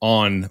there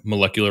on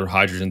molecular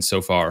hydrogen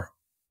so far.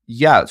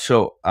 Yeah,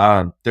 so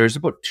there's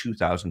about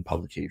 2,000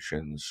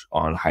 publications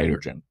on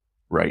hydrogen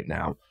right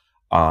now,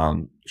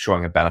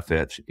 showing a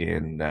benefit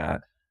in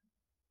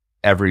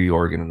every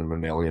organ in the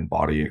mammalian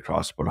body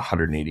across about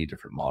 180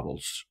 different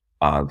models.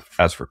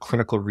 As for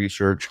clinical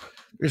research,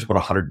 there's about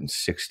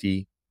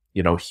 160,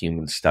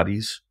 human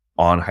studies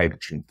on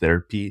hydrogen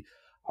therapy.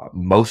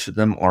 Most of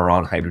them are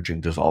on hydrogen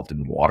dissolved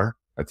in water.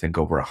 I think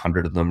over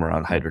 100 of them are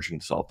on hydrogen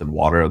dissolved in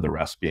water, the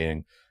rest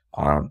being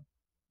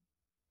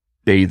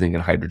bathing in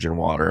hydrogen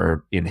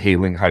water,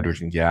 inhaling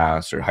hydrogen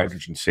gas or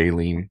hydrogen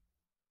saline,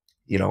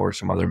 or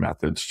some other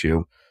methods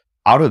too.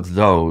 Out of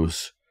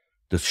those,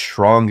 the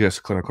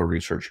strongest clinical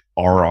research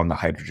are on the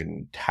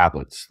hydrogen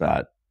tablets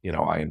that,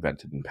 I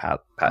invented and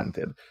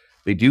patented.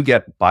 They do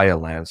get by a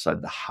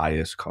landslide the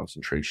highest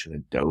concentration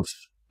and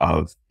dose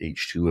of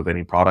H2 of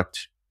any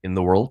product in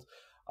the world.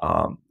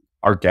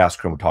 Our gas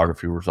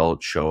chromatography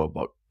results show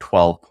about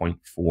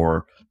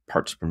 12.4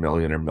 parts per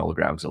million or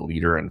milligrams a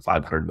liter and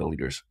 500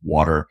 milliliters of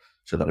water.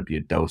 So that would be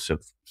a dose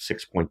of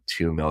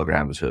 6.2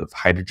 milligrams of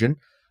hydrogen.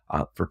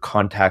 For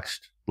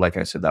context, like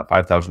I said, that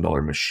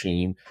 $5,000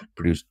 machine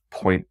produced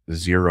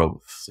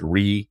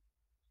 0.03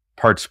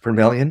 parts per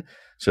million.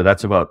 So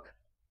that's about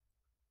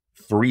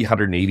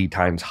 380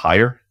 times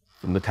higher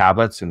than the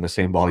tablets in the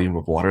same volume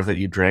of water that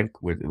you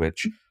drink,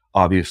 which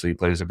obviously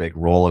plays a big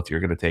role. If you're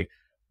going to take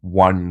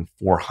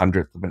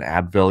 1/400th of an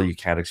Advil, you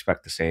can't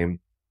expect the same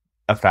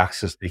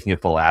effects as taking a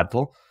full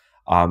Advil.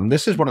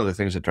 This is one of the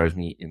things that drives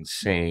me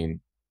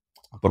insane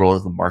about all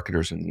of the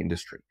marketers in the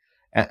industry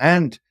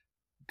and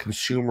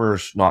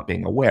consumers not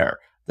being aware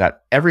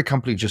that every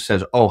company just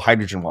says, oh,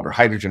 hydrogen water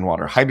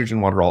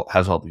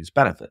has all these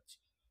benefits.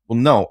 Well,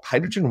 no,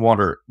 hydrogen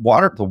water,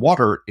 the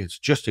water is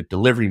just a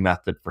delivery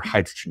method for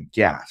hydrogen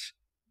gas.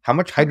 How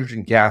much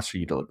hydrogen gas are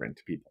you delivering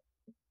to people?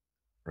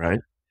 Right?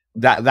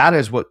 That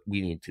is what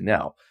we need to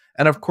know.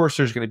 And of course,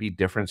 there's going to be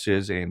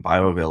differences in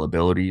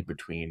bioavailability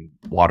between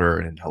water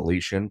and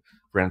inhalation.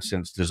 For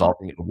instance,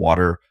 dissolving it in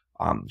water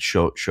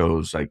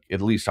shows like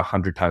at least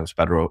 100 times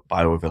better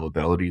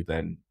bioavailability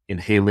than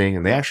inhaling.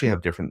 And they actually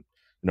have different,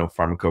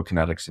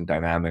 pharmacokinetics and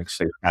dynamics.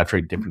 They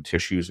saturate different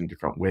tissues in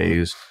different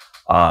ways,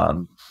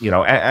 and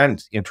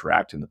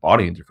interact in the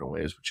body in different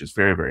ways, which is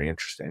very, very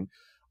interesting.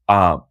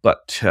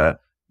 But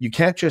you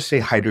can't just say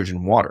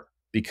hydrogen water,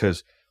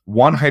 because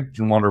one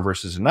hydrogen water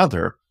versus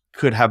another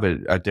could have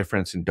a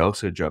difference in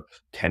dosage of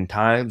 10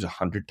 times,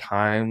 100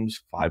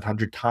 times,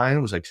 500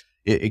 times. Like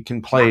it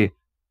can play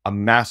a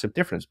massive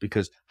difference,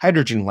 because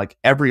hydrogen, like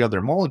every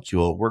other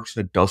molecule, works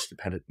in a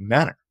dose-dependent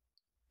manner.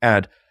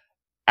 And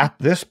at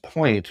this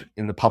point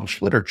in the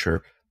published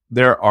literature,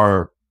 there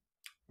are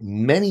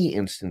many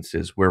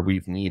instances where we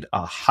need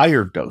a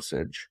higher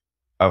dosage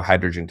of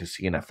hydrogen to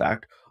see an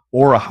effect,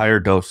 or a higher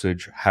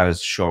dosage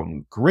has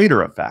shown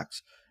greater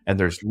effects. And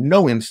there's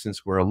no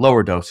instance where a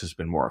lower dose has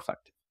been more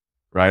effective,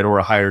 right? Or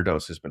a higher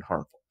dose has been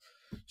harmful.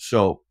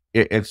 So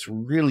it's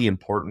really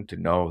important to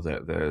know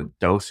the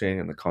dosing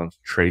and the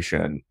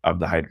concentration of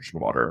the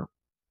hydrogen water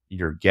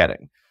you're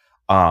getting.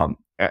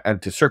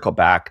 And to circle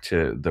back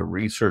to the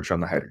research on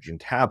the hydrogen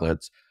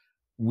tablets,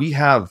 we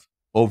have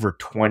over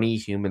 20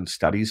 human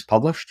studies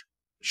published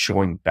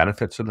showing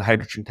benefits of the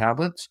hydrogen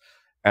tablets.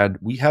 And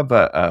we have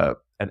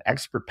an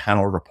expert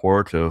panel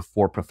report of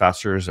 4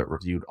 professors that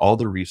reviewed all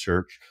the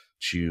research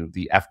to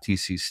the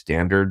FTC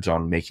standards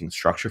on making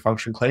structure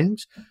function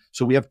claims.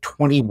 So we have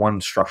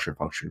 21 structure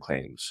function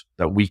claims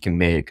that we can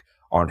make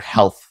on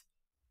health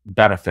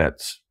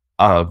benefits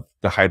of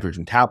the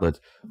hydrogen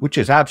tablets, which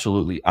is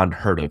absolutely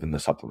unheard of in the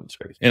supplement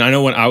space. And I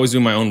know when I was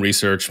doing my own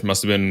research,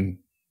 must have been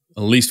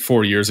at least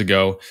 4 years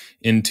ago,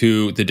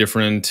 into the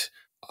different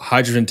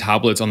hydrogen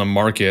tablets on the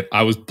market,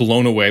 I was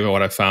blown away by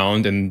what I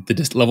found and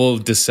the level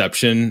of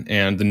deception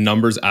and the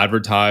numbers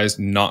advertised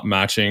not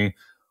matching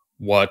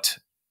what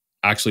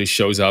actually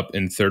shows up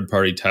in third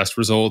party test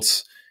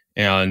results.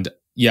 And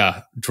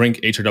yeah,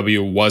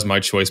 DrinkHRW was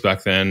my choice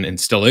back then and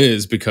still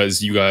is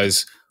because you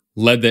guys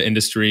led the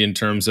industry in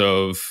terms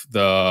of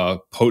the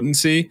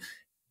potency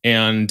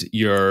and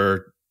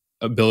your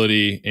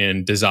ability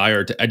and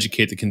desire to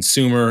educate the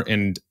consumer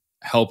and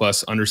help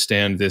us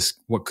understand this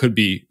what could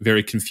be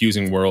very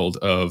confusing world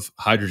of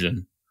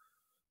hydrogen.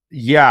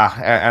 Yeah,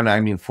 and I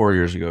mean 4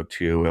 years ago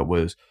too, it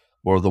was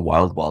more of the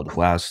wild, wild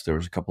west. There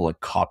was a couple of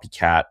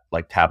copycat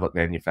like tablet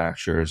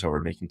manufacturers that were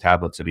making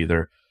tablets that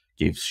either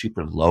gave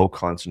super low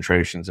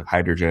concentrations of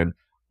hydrogen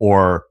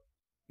or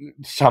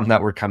some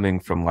that were coming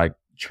from like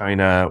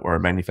China or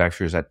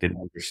manufacturers that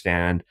didn't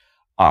understand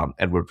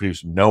and would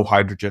produce no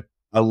hydrogen.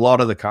 A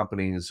lot of the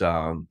companies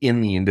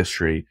in the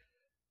industry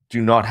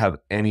do not have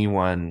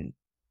anyone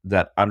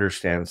that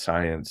understands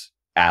science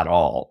at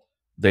all.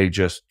 They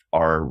just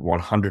are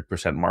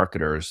 100%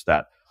 marketers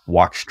that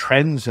watch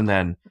trends and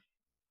then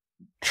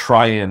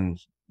try and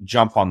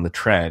jump on the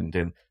trend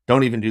and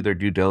don't even do their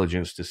due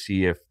diligence to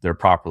see if they're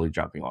properly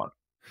jumping on.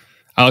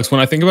 Alex,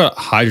 when I think about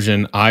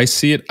hydrogen, I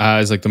see it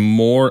as like the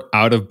more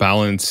out of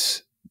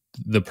balance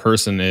the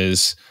person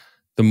is,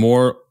 the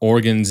more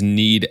organs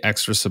need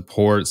extra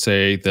support.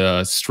 Say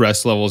the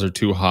stress levels are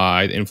too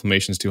high, the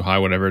inflammation is too high,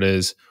 whatever it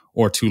is,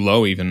 or too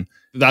low even.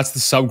 That's the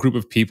subgroup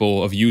of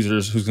people, of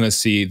users, who's going to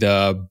see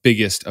the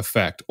biggest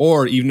effect.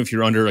 Or even if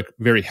you're under like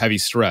very heavy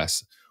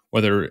stress,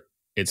 whether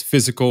it's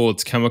physical,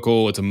 it's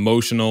chemical, it's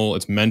emotional,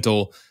 it's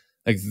mental,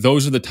 like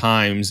those are the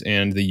times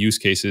and the use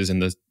cases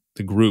and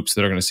the groups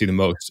that are going to see the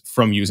most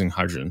from using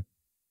hydrogen.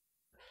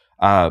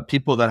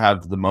 People that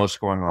have the most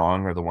going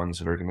wrong are the ones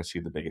that are going to see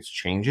the biggest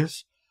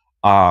changes.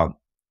 Uh,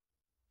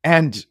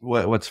 and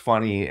what's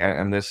funny,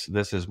 and this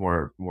is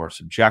more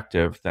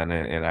subjective than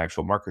an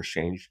actual markers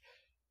change.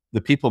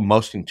 The people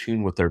most in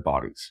tune with their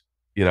bodies,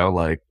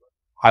 like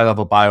high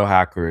level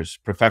biohackers,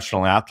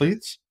 professional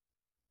athletes,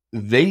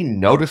 they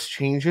notice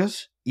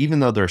changes, even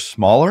though they're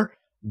smaller,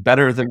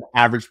 better than the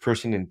average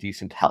person in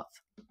decent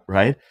health,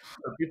 right?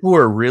 So people who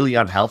are really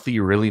unhealthy,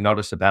 you really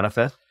notice the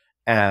benefit.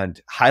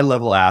 And high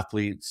level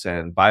athletes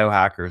and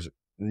biohackers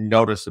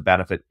notice the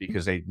benefit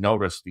because they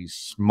notice these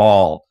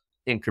small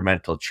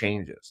incremental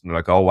changes. And they're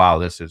like, oh, wow,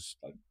 this is,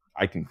 like,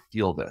 I can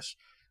feel this.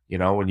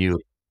 When you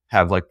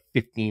have like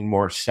 15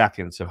 more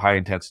seconds of high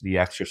intensity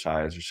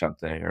exercise or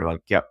something, or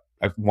like, yep,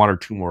 I've 1 or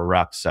 2 more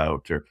reps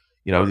out, or,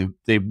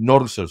 they've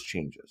noticed those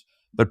changes.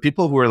 But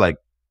people who are like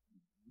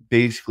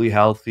basically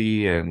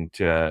healthy and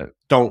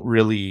don't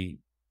really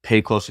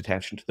pay close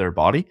attention to their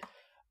body,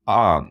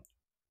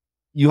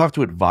 you have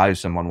to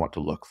advise them on what to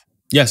look for.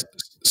 Yes.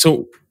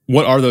 So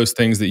what are those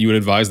things that you would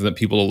advise that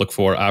people to look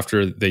for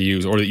after they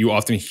use, or that you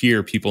often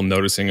hear people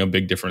noticing a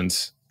big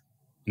difference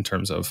in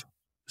terms of?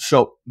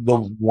 So the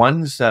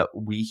ones that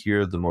we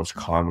hear the most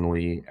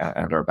commonly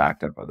and are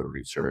backed up by the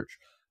research,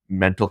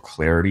 mental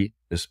clarity,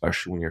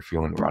 especially when you're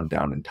feeling run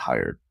down and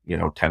tired,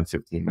 10,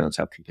 15 minutes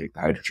after you take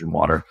the hydrogen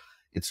water.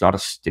 It's not a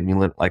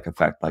stimulant like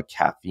effect like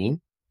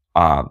caffeine.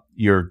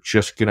 You're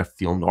just going to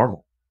feel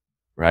normal,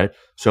 right?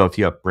 So if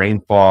you have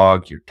brain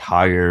fog, you're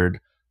tired,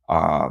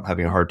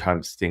 having a hard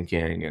time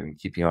thinking and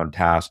keeping on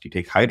task, you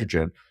take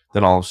hydrogen,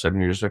 then all of a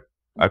sudden you're just like,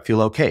 I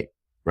feel okay,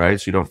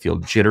 right? So you don't feel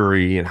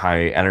jittery and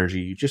high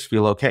energy. You just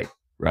feel okay,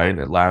 right? And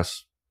it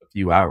lasts a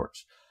few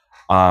hours.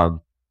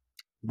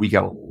 We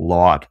get a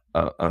lot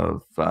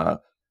of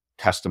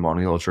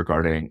testimonials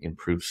regarding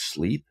improved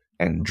sleep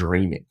and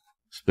dreaming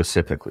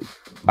specifically.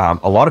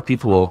 A lot of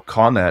people will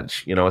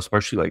comment,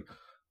 especially like,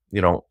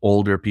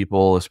 older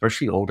people,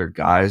 especially older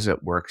guys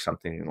that work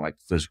something like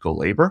physical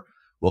labor,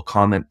 will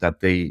comment that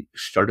they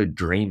started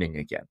dreaming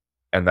again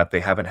and that they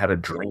haven't had a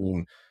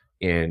dream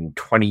in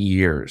 20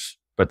 years,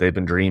 but they've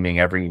been dreaming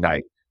every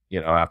night,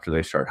 after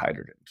they start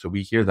hydrogen. So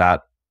we hear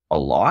that a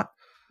lot.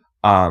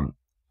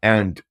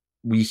 And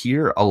we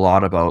hear a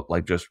lot about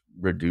like just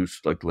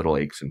reduced like little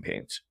aches and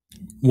pains.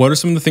 What are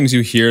some of the things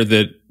you hear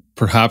that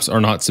perhaps are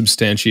not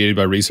substantiated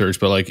by research,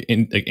 but like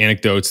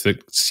anecdotes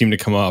that seem to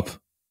come up?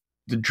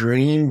 The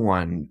dream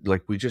one,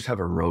 like we just have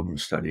a rodent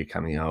study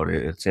coming out.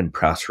 It's in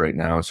press right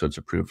now, so it's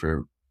approved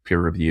for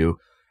peer review.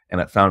 And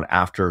it found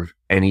after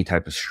any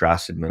type of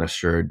stress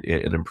administered,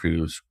 it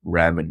improves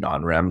REM and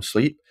non-REM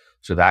sleep.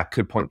 So that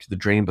could point to the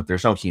dream, but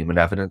there's no human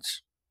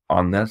evidence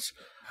on this.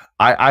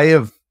 I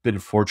have been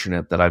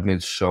fortunate that I've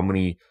made so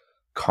many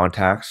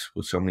contacts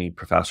with so many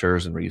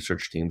professors and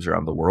research teams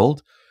around the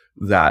world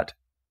that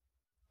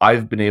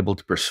I've been able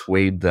to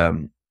persuade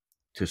them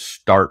to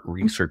start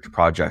research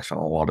projects on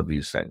a lot of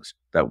these things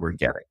that we're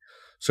getting.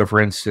 So for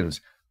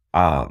instance,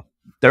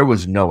 there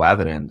was no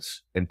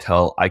evidence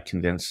until I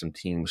convinced some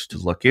teams to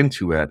look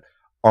into it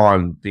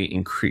on the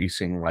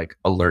increasing like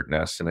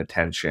alertness and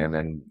attention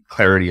and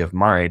clarity of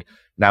mind.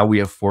 Now we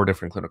have 4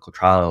 different clinical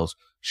trials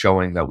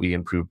showing that we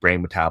improve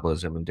brain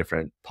metabolism in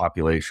different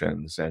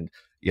populations and,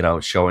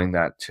 showing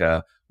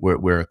that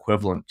we're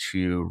equivalent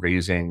to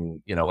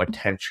raising,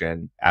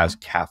 attention as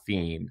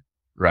caffeine,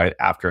 right,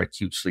 after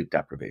acute sleep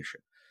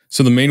deprivation.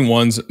 So the main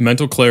ones: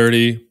 mental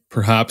clarity,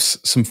 perhaps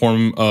some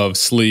form of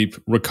sleep,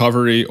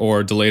 recovery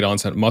or delayed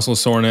onset muscle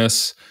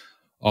soreness,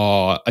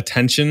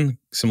 attention,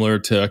 similar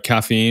to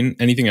caffeine.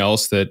 Anything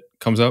else that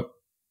comes up?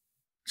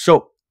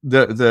 So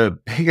the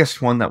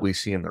biggest one that we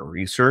see in the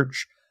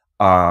research,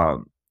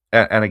 and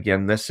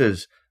again, this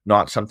is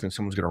not something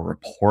someone's going to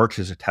report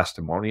as a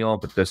testimonial,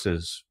 but this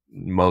is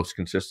most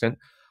consistent,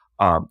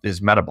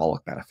 is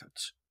metabolic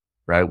benefits.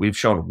 Right? We've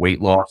shown weight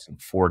loss in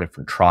 4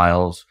 different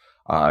trials,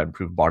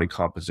 improved body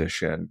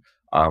composition.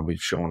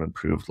 We've shown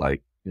improved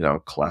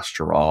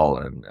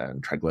cholesterol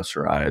and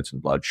triglycerides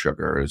and blood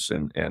sugars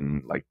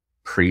and like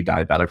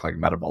pre-diabetic like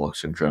metabolic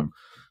syndrome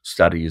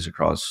studies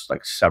across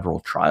like several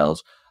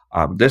trials.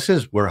 This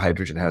is where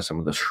hydrogen has some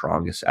of the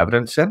strongest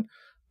evidence in,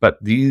 but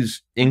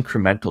these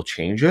incremental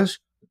changes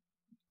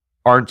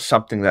aren't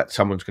something that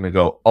someone's going to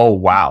go, oh,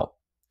 wow,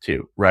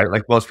 to, right?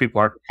 Like most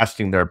people aren't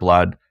testing their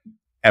blood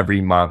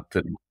every month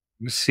and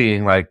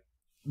seeing like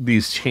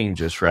these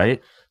changes,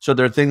 right? So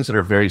there are things that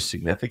are very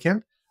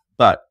significant,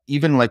 but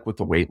even like with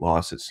the weight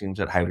loss, it seems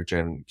that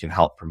hydrogen can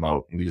help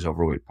promote in these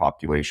overweight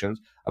populations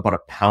about a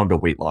pound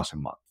of weight loss a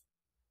month,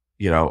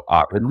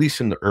 at least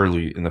in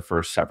the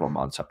first several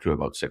months, up to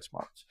about 6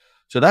 months.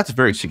 So that's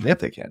very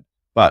significant.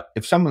 But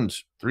if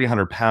someone's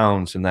 300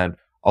 pounds and then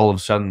all of a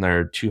sudden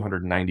they're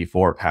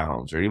 294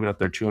 pounds, or even if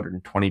they're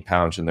 220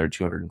 pounds and they're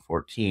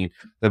 214,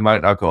 they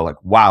might not go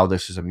like, wow,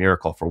 this is a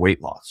miracle for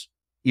weight loss,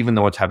 even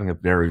though it's having a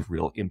very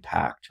real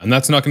impact. And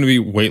that's not going to be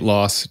weight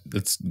loss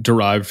that's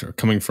derived or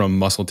coming from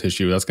muscle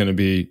tissue. That's going to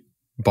be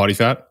body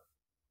fat.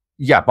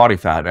 Yeah, body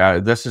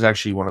fat. This is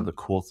actually one of the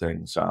cool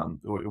things.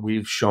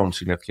 We've shown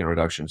significant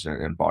reductions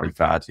in body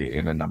fat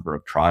in a number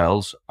of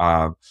trials.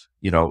 And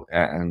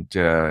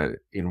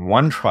in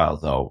one trial,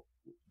 though,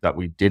 that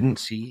we didn't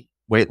see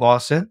weight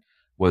loss in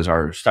was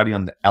our study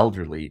on the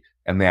elderly,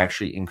 and they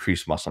actually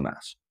increased muscle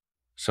mass.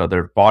 So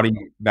their body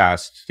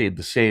mass stayed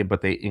the same,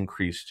 but they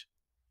increased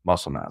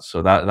muscle mass.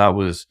 So that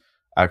was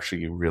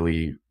actually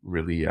really,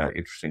 really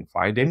interesting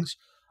findings.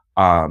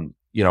 Um,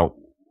 you know,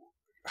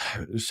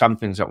 some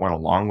things that went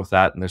along with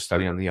that in this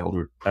study on the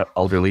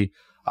elderly,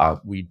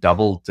 we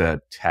doubled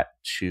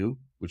TET2,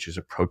 which is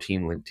a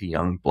protein linked to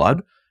young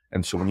blood.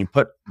 And so when you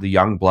put the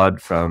young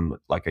blood from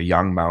like a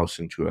young mouse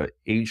into an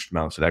aged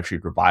mouse, it actually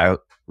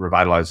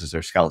revitalizes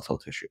their skeletal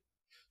tissue.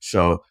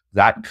 So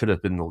that could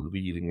have been the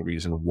leading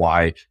reason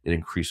why it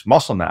increased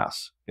muscle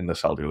mass in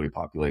this elderly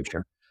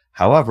population.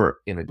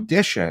 However, in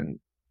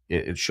addition,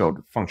 it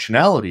showed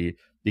functionality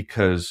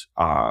because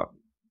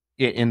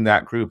in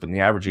that group, and the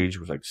average age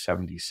was like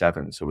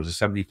 77. So it was a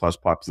 70 plus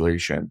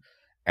population.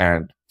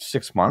 And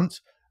 6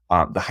 months,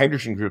 the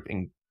hydrogen group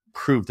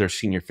improved their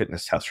senior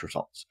fitness test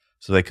results.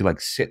 So they could like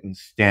sit and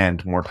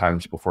stand more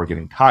times before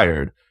getting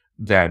tired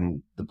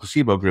than the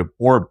placebo group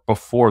or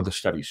before the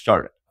study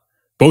started.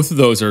 Both of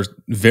those are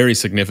very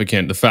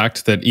significant. The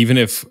fact that even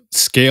if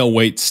scale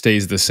weight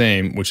stays the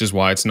same, which is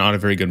why it's not a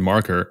very good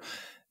marker,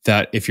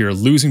 that if you're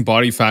losing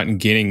body fat and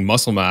gaining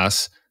muscle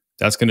mass,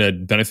 that's going to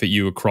benefit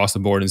you across the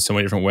board in so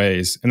many different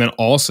ways. And then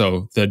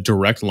also the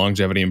direct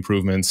longevity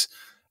improvements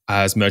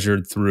as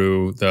measured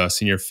through the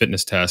senior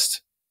fitness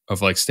test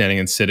of like standing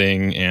and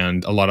sitting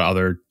and a lot of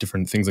other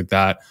different things like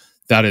that.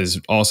 That is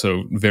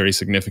also very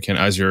significant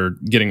as you're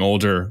getting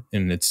older,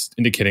 and it's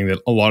indicating that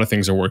a lot of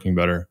things are working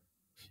better.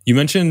 You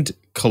mentioned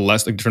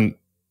cholesterol, different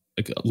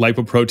like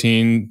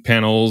lipoprotein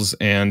panels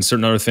and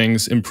certain other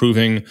things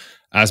improving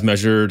as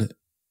measured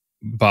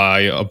by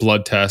a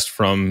blood test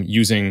from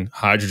using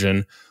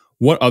hydrogen.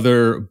 What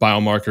other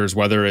biomarkers,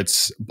 whether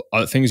it's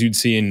things you'd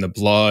see in the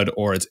blood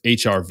or it's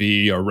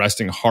HRV or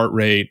resting heart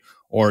rate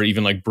or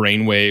even like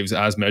brain waves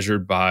as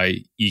measured by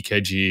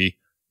EKG,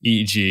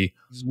 EEG?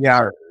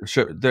 Yeah,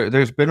 sure.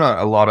 There's been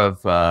a lot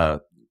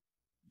of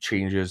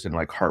changes in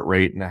like heart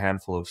rate in a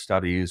handful of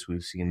studies.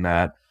 We've seen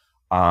that.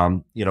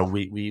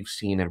 We've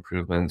seen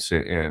improvements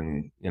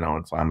in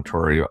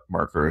inflammatory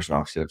markers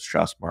and oxidative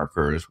stress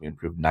markers. We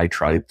improved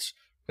nitrites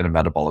in a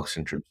metabolic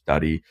syndrome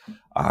study.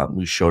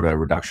 We showed a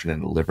reduction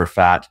in liver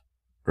fat,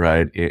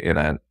 right, in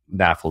a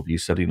NAFLD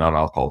study,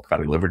 non-alcoholic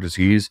fatty liver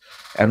disease,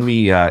 and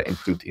we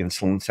improved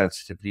insulin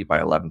sensitivity by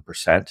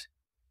 11%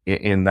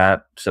 in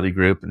that study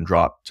group, and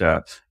dropped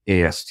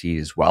AST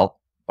as well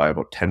by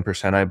about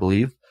 10%, I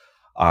believe.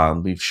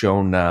 We've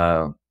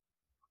shown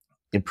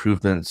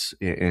improvements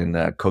in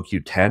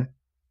CoQ10,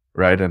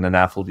 right, in an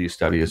NAFLD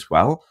study as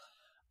well.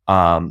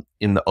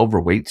 In the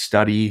overweight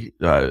study,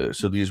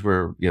 so these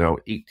were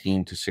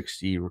 18 to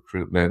 60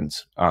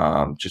 recruitments,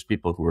 just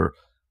people who were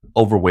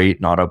overweight,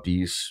 not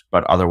obese,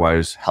 but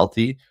otherwise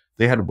healthy.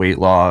 They had weight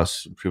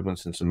loss,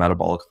 improvements in some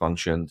metabolic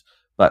functions,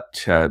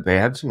 but they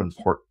had some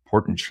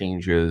important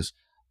changes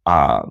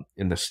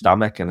in the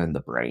stomach and in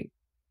the brain,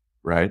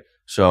 right?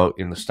 So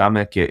in the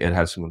stomach, it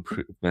has some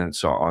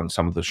improvements on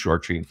some of the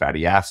short-chain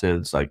fatty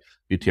acids like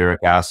butyric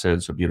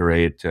acid, so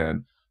butyrate,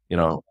 and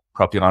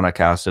propionic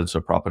acid, so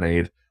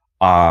propionate.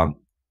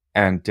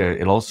 And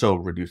it also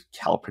reduced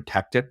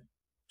calprotectin,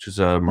 which is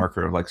a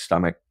marker of like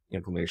stomach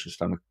inflammation,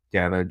 stomach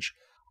damage.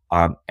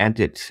 And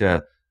it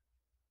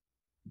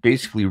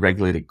basically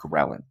regulated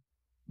ghrelin,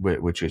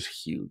 which is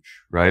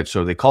huge, right?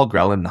 So they call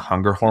ghrelin the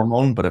hunger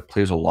hormone, but it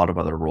plays a lot of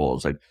other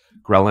roles. Like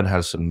ghrelin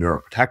has some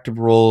neuroprotective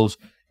roles.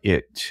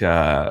 It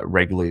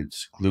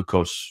regulates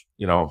glucose,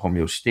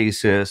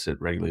 homeostasis. It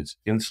regulates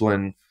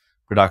insulin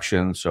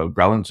production. So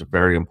ghrelin is a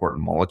very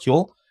important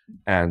molecule.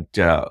 And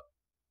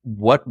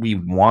what we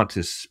want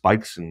is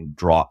spikes and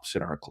drops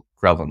in our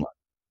ghrelin level,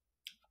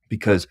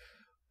 because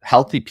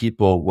healthy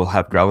people will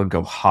have ghrelin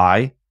go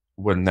high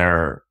when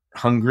they're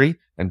hungry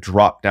and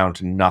drop down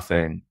to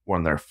nothing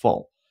when they're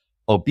full.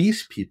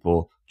 Obese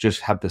people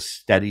just have the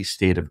steady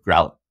state of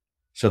ghrelin.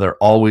 So they're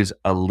always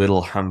a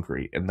little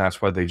hungry. And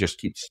that's why they just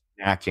keep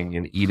snacking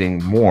and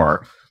eating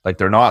more. Like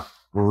they're not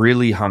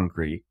really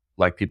hungry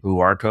like people who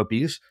aren't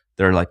obese.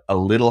 They're like a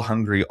little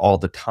hungry all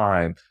the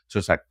time. So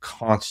it's that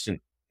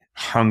constant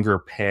hunger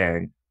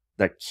pang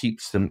that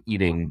keeps them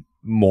eating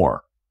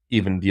more,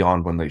 even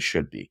beyond when they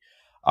should be.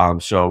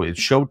 So it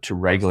showed to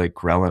regulate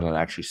ghrelin and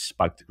actually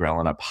spike the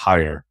ghrelin up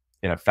higher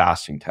in a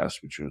fasting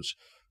test, which was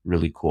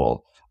really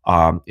cool.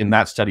 In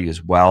that study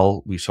as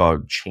well, we saw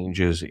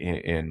changes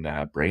in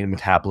brain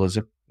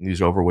metabolism in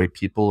these overweight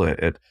people.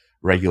 It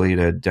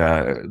regulated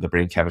the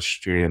brain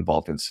chemistry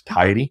involved in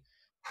satiety.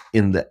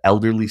 In the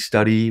elderly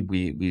study,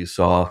 we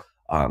saw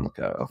like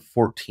a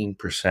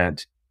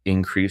 14%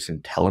 increase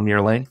in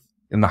telomere length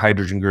in the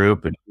hydrogen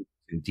group and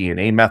in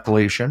DNA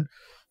methylation.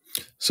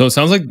 So it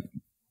sounds like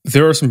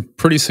there are some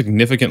pretty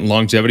significant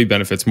longevity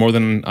benefits, more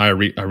than I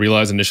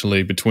realized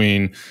initially,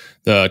 between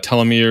the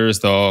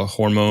telomeres, the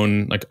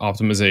hormone like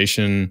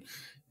optimization,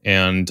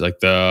 and like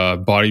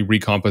the body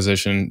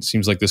recomposition.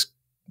 Seems like this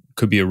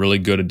could be a really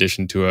good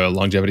addition to a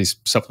longevity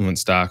supplement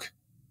stack.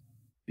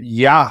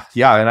 Yeah,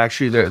 and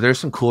actually, there's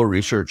some cool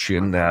research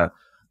in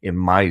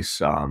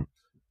mice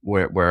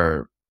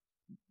where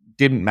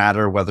didn't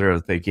matter whether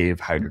they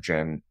gave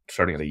hydrogen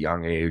starting at a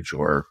young age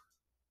or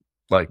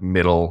like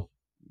middle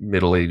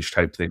age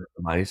type thing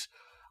for mice.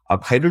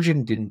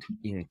 Hydrogen didn't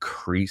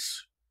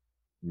increase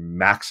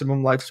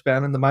maximum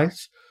lifespan in the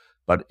mice,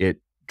 but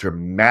it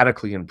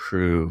dramatically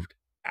improved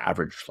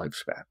average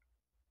lifespan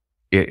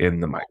in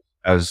the mice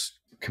as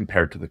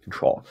compared to the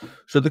control.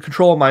 So the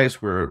control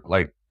mice were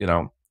like,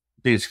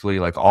 basically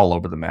like all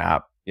over the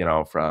map,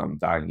 from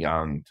dying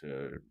young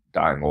to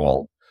dying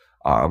old,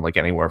 like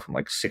anywhere from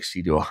like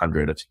 60 to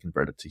 100 if you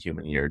convert it to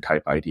human year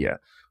type idea.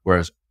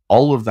 Whereas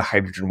all of the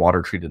hydrogen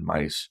water treated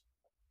mice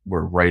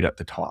were right at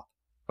the top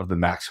of the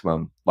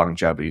maximum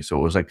longevity. So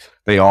it was like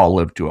they all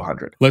lived to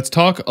 100. Let's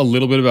talk a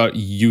little bit about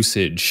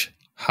usage.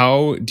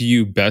 How do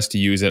you best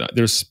use it?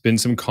 There's been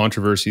some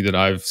controversy that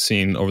I've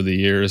seen over the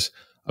years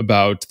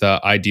about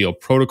the ideal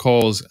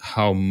protocols,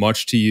 how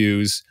much to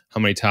use, how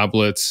many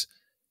tablets,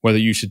 whether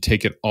you should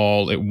take it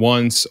all at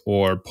once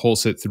or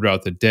pulse it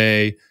throughout the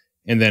day,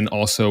 and then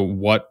also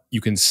what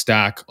you can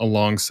stack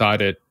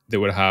alongside it that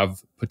would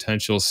have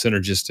potential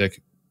synergistic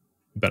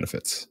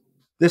benefits.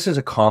 This is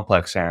a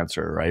complex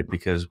answer, right?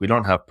 Because we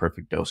don't have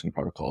perfect dosing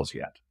protocols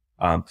yet.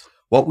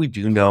 What we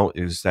do know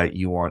is that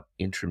you want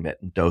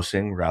intermittent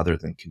dosing rather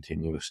than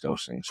continuous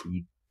dosing. So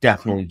you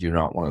definitely do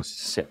not want to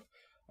sip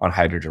on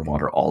hydrogen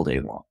water all day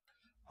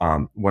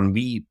long. When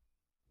we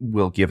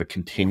will give a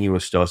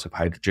continuous dose of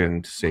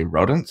hydrogen to, say,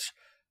 rodents,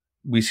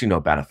 we see no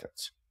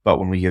benefits. But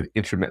when we give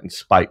intermittent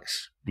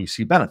spikes, we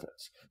see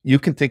benefits. You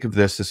can think of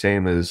this the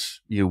same as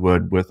you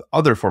would with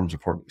other forms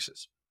of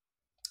hormesis.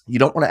 You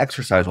don't want to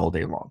exercise all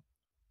day long.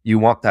 You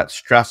want that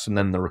stress and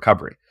then the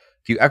recovery.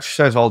 If you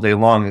exercise all day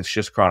long, it's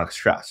just chronic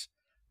stress,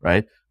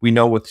 right? We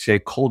know with, say,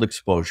 cold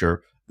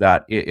exposure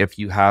that if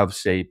you have,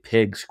 say,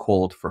 pigs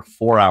cold for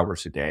 4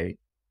 hours a day,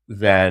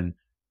 then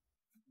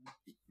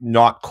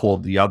not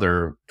cold the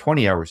other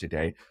 20 hours a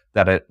day,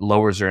 that it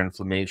lowers their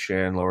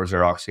inflammation, lowers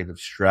their oxidative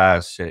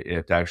stress.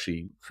 It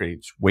actually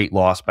creates weight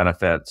loss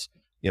benefits.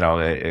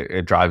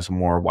 It drives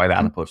more white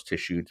adipose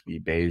tissue to be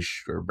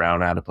beige or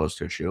brown adipose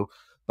tissue.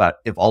 But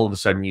if all of a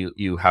sudden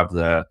you have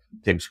the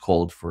pigs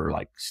cold for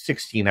like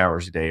 16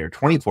 hours a day or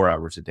 24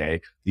 hours a day,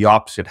 the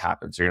opposite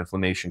happens. Their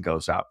inflammation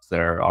goes up,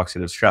 their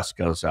oxidative stress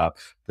goes up,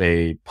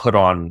 they put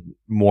on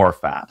more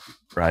fat,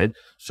 right?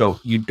 So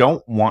you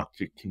don't want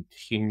to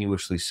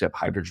continuously sip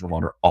hydrogen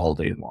water all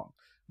day long.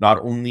 Not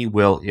only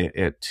will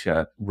it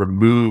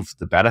remove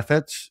the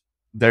benefits,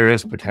 there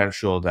is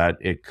potential that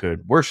it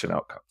could worsen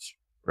outcomes,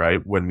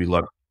 right? When we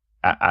look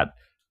at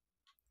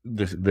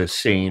the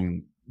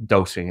same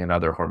dosing and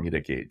other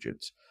hormetic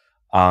agents.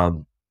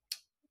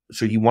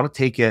 So you want to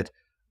take it,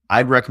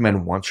 I'd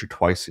recommend once or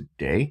twice a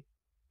day,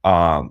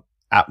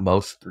 at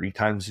most 3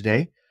 times a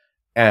day.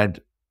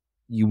 And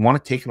you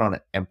want to take it on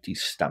an empty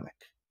stomach.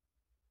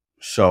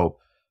 So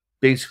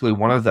basically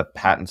one of the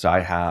patents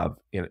I have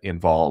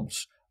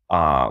involves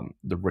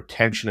the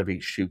retention of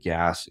H2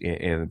 gas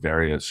in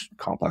various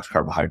complex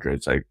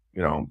carbohydrates, like,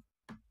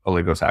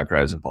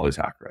 oligosaccharides and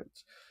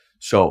polysaccharides.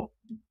 So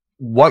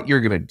what you're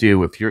going to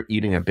do if you're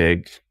eating a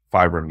big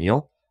fiber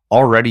meal,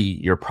 already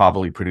you're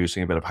probably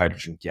producing a bit of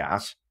hydrogen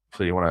gas.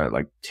 So you want to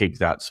like take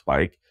that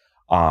spike.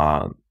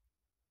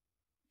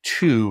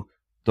 Two,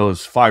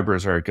 those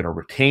fibers are going to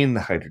retain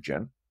the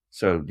hydrogen,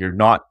 so you're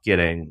not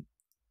getting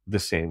the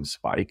same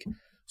spike.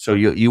 So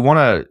you want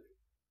to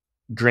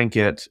drink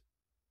it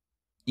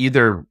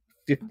either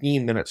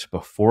 15 minutes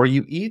before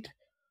you eat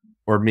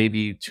or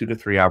maybe 2 to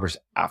 3 hours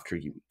after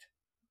you eat,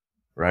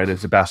 right?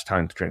 It's the best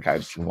time to drink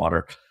hydrogen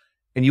water.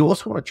 And you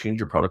also want to change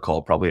your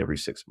protocol probably every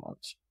 6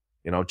 months.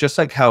 Just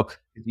like how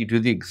if you do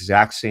the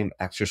exact same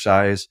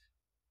exercise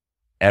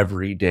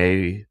every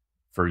day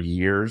for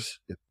years,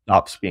 it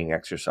stops being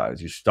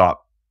exercise. You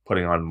stop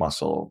putting on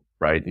muscle,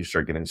 right? You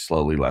start getting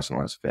slowly less and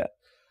less fit.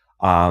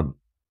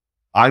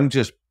 I'm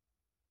just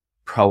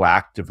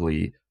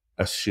proactively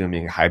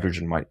assuming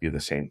hydrogen might be the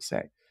same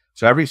thing.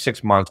 So every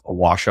 6 months, I'll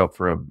wash out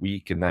for a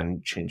week and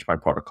then change my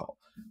protocol.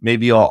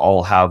 Maybe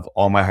I'll have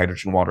all my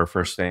hydrogen water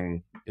first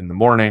thing in the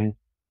morning.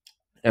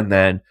 And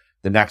then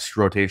the next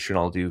rotation,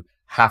 I'll do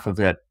half of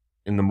it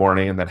in the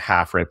morning and then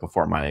half right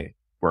before my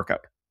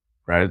workout,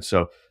 right?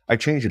 So I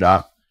change it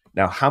up.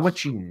 Now, how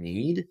much you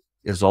need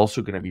is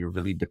also going to be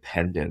really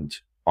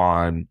dependent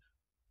on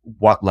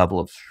what level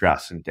of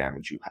stress and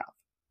damage you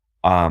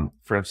have.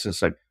 For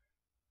instance, like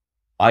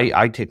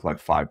I take like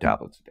 5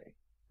 tablets a day,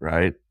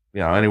 right?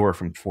 Anywhere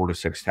from 4 to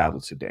 6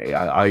 tablets a day.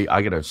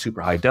 I get a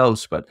super high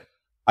dose, but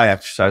I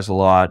exercise a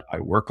lot, I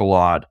work a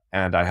lot,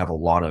 and I have a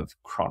lot of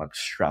chronic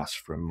stress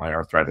from my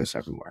arthritis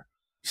everywhere.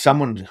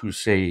 Someone who,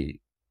 say,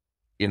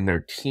 in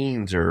their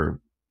teens or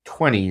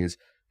 20s,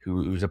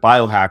 who's a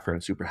biohacker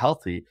and super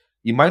healthy,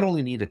 you might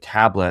only need a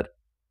tablet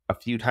a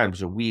few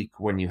times a week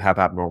when you have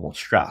abnormal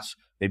stress.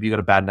 Maybe you got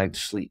a bad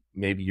night's sleep.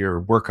 Maybe your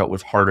workout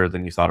was harder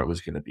than you thought it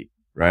was going to be,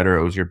 right? Or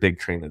it was your big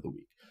train of the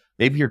week.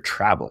 Maybe you're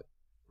traveling,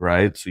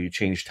 right? So you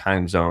changed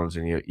time zones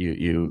and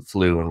you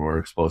flew and were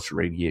exposed to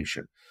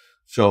radiation.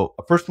 So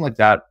a person like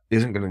that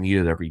isn't going to need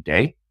it every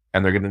day,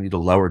 and they're going to need a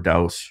lower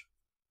dose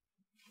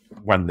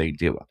when they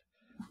do it.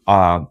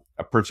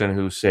 A person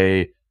who's,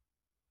 say,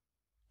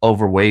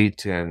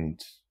 overweight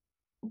and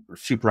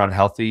super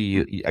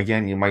unhealthy,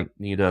 again, you might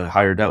need a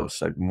higher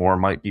dose. Like more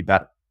might be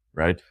better,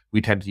 right? We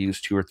tend to use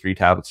 2 or 3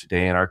 tablets a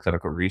day in our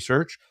clinical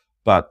research,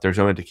 but there's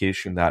no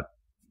indication that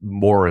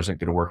more isn't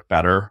going to work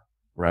better,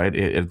 right?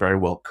 It very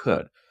well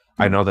could.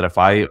 I know that if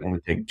I only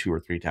take 2 or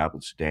 3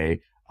 tablets a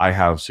day, I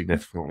have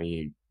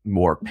significantly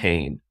more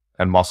pain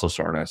and muscle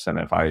soreness than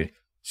if I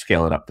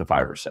scale it up to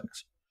 5 or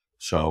 6.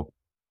 So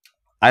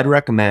I'd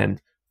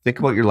recommend think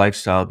about your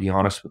lifestyle, be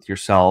honest with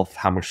yourself,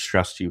 how much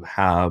stress do you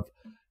have,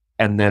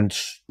 and then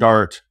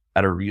start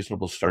at a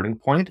reasonable starting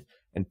point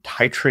and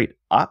titrate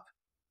up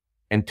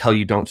until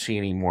you don't see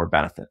any more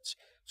benefits.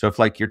 So if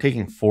like you're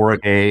taking 4 a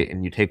day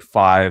and you take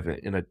 5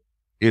 and it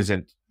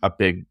isn't a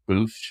big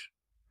boost,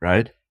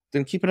 right?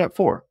 Then keep it at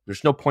 4.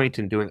 There's no point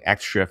in doing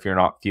extra if you're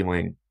not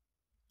feeling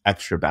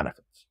extra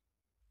benefits,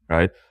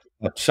 right?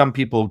 But some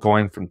people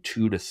going from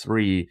 2 to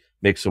 3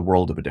 makes a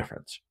world of a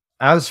difference.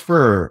 As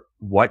for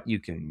what you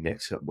can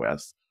mix it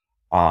with,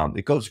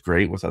 it goes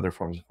great with other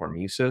forms of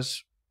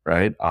hormesis,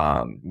 right?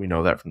 We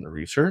know that from the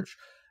research.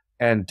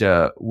 And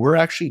we're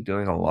actually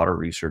doing a lot of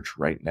research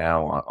right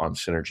now on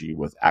synergy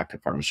with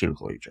active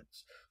pharmaceutical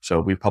agents. So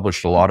we've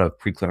published a lot of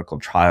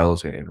preclinical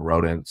trials in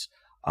rodents.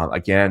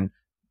 Again,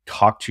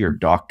 talk to your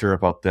doctor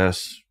about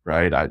this,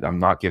 right? I'm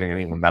not giving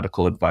any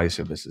medical advice.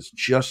 If this is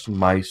just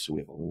mice, so we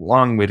have a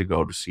long way to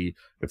go to see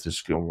if this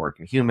is going to work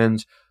in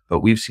humans. But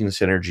we've seen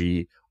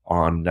synergy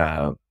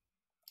on,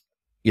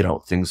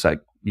 things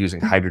like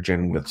using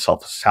hydrogen with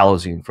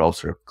sulfasalazine for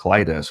ulcerative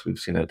colitis. We've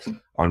seen it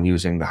on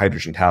using the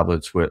hydrogen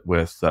tablets with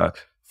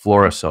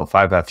Fluorosil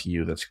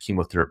 5-FU that's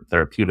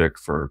chemotherapeutic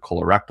for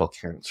colorectal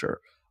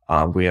cancer.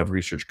 We have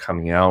research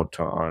coming out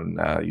on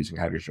using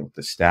hydrogen with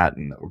the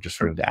statin that we're just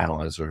starting to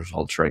analyze the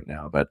results right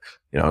now, but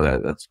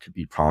that could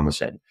be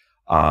promising.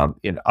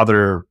 In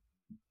other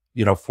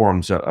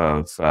forms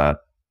of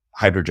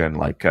hydrogen,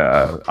 like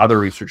other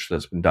research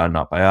that's been done,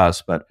 not by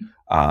us, but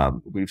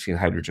we've seen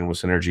hydrogen with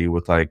synergy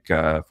with like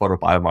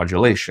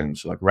photobiomodulation,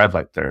 so like red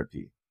light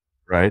therapy,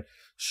 right?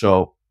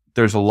 So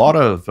there's a lot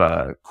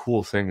of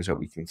cool things that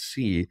we can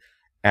see,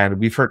 and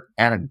we've heard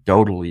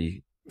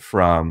anecdotally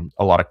from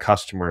a lot of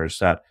customers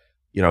that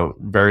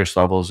various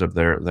levels of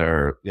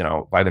their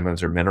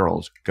vitamins or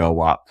minerals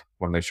go up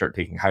when they start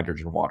taking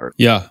hydrogen water.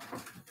 Yeah.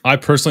 I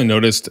personally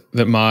noticed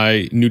that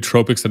my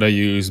nootropics that I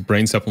use,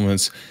 brain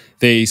supplements,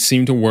 they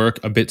seem to work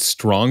a bit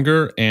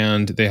stronger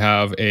and they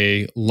have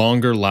a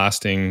longer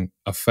lasting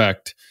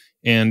effect.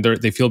 And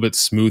they feel a bit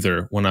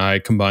smoother when I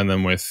combine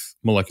them with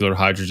molecular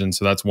hydrogen.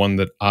 So that's one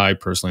that I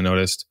personally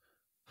noticed.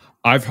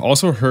 I've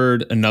also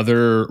heard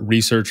another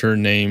researcher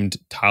named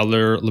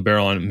Tyler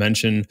LeBaron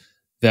mention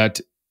that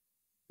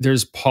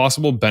there's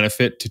possible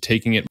benefit to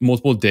taking it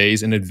multiple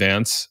days in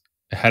advance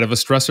ahead of a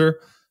stressor,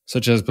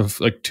 such as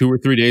like 2 or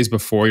 3 days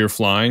before you're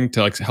flying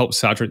to like help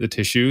saturate the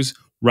tissues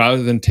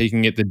rather than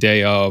taking it the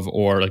day of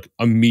or like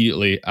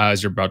immediately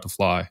as you're about to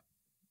fly.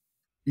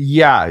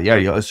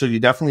 Yeah. So you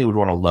definitely would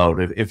want to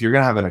load if you're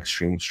going to have an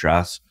extreme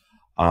stress,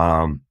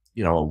 a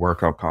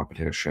workout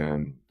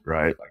competition,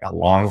 right? Like a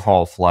long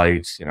haul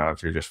flight,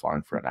 if you're just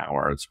flying for an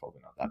hour, it's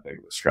probably not that big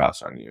of a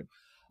stress on you.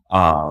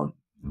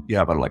 you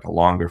have like a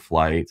longer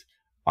flight,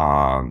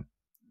 um,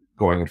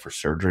 going in for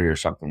surgery or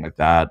something like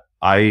that,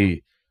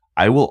 I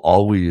will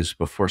always,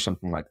 before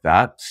something like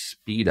that,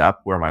 speed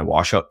up where my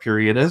washout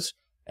period is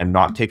and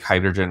not take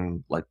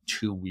hydrogen like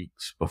 2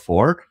 weeks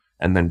before,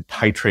 and then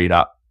titrate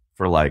up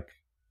for like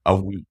a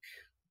week,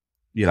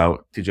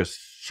 to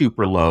just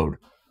super load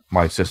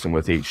my system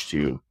with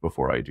H2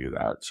 before I do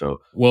that.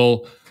 So,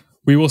 Well,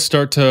 we will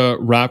start to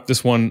wrap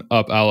this one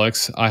up,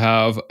 Alex. I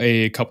have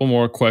a couple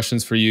more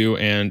questions for you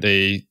and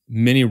a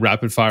mini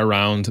rapid fire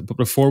round. But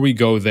before we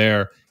go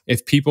there,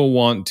 if people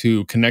want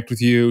to connect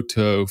with you,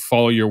 to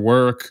follow your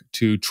work,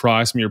 to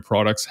try some of your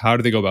products, how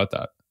do they go about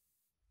that?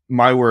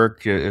 my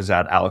work is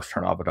at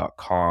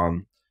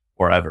alextarnava.com,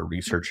 or I have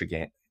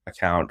a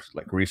account,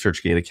 like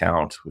ResearchGate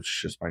account, which is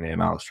just my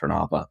name, Alex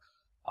Tarnava.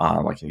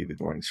 I can give you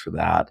the links for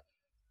that.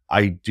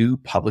 I do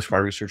publish my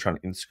research on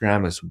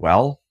Instagram as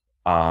well,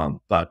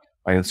 but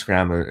my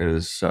Instagram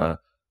is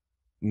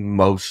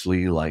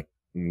mostly like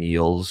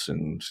meals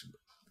and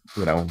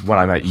when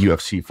I'm at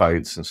UFC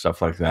fights and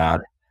stuff like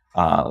that.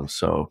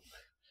 So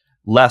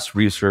less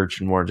research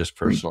and more just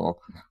personal.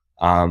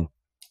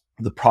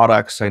 The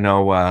products, I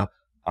know,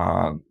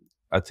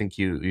 I think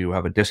you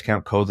have a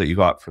discount code that you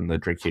got from the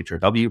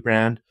DrinkHRW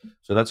brand.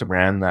 So that's a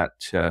brand that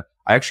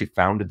I actually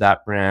founded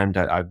that brand.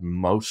 I've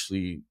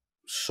mostly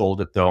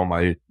sold it though.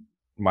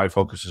 My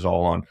focus is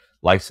all on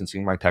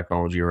licensing my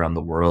technology around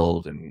the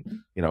world,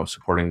 and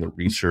supporting the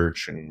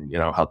research, and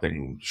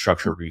helping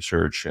structure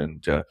research,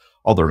 and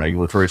all the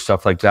regulatory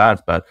stuff like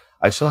that. But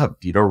I still have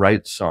veto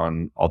rights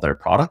on all their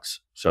products,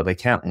 so they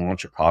can't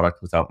launch a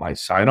product without my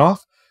sign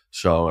off.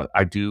 So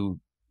I do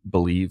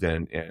believe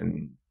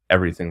in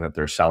everything that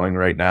they're selling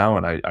right now,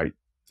 and I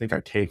think I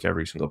take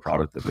every single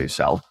product that they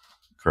sell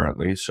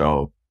currently.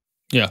 So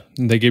Yeah,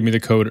 they gave me the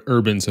code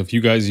URBAN. So if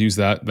you guys use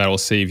that, that'll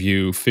save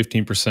you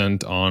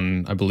 15%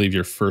 on, I believe,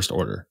 your first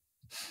order.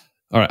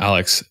 All right,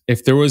 Alex,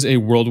 if there was a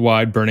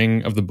worldwide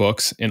burning of the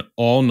books and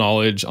all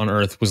knowledge on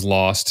earth was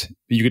lost,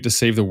 you get to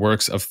save the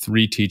works of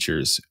 3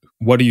 teachers.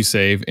 What do you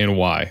save and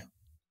why?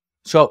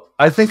 So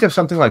I think if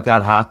something like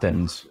that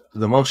happens,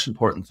 the most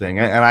important thing,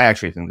 and I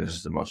actually think this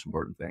is the most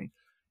important thing,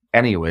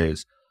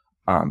 anyways,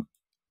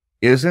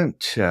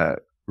 isn't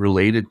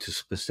related to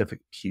specific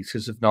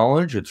pieces of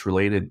knowledge. It's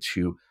related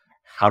to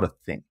how to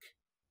think,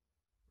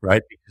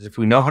 right? Because if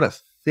we know how to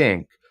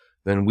think,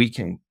 then we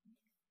can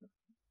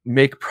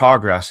make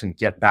progress and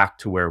get back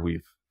to where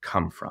we've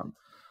come from.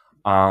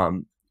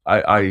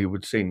 I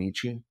would say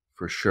Nietzsche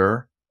for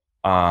sure.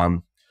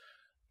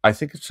 I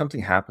think if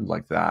something happened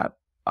like that,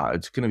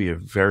 it's going to be a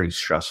very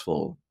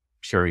stressful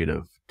period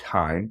of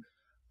time.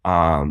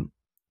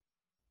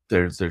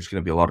 There's going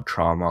to be a lot of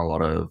trauma, a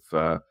lot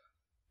of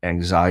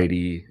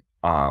anxiety,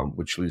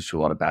 which leads to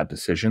a lot of bad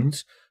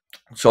decisions.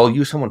 So I'll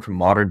use someone from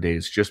modern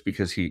days just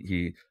because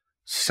he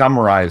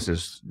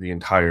summarizes the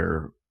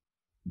entire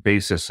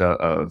basis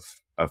of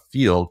a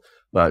field.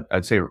 But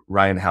I'd say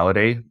Ryan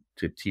Halliday,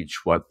 to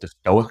teach what the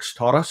Stoics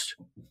taught us,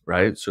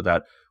 right? So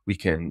that we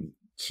can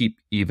keep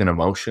even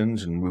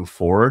emotions and move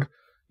forward,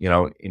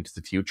 into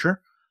the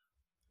future.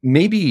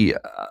 Maybe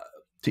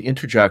to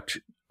interject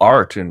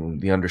art and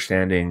the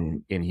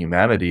understanding in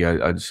humanity,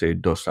 I'd say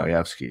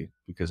Dostoevsky,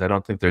 because I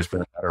don't think there's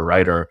been a better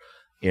writer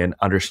in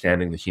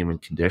understanding the human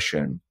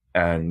condition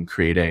and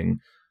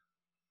creating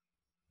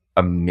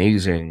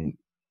amazing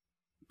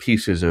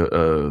pieces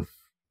of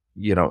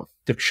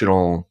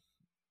fictional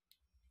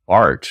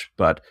art,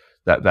 but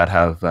that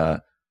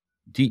have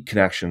deep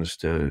connections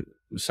to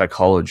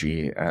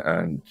psychology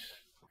and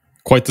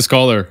Quite the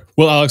scholar.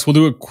 Well, Alex, we'll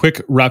do a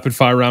quick rapid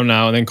fire round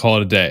now and then call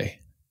it a day.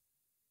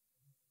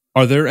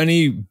 Are there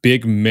any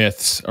big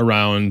myths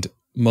around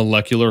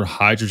molecular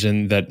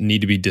hydrogen that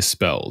need to be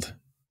dispelled?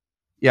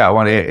 yeah,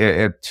 well,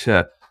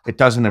 it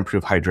doesn't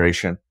improve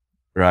hydration,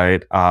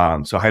 right?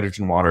 So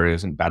hydrogen water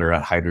isn't better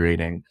at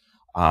hydrating.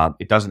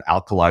 It doesn't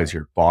alkalize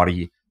your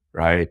body,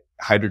 right?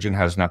 Hydrogen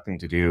has nothing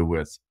to do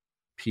with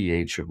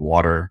pH of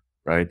water,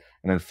 right?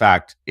 And in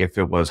fact, if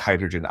it was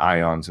hydrogen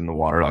ions in the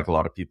water, like a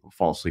lot of people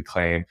falsely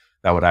claim,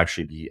 that would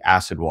actually be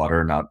acid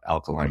water, not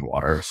alkaline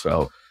water.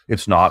 So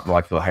it's not.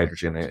 Molecular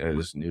hydrogen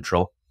is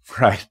neutral,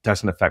 right? It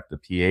doesn't affect the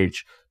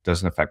pH,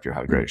 doesn't affect your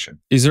hydration.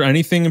 Is there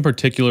anything in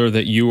particular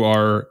that you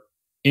are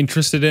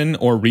interested in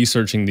or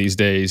researching these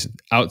days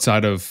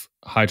outside of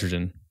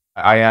hydrogen?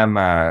 I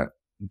am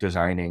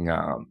designing,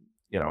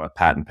 a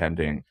patent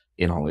pending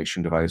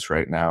inhalation device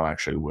right now,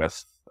 actually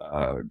with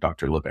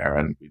Dr.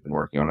 LeBaron. We've been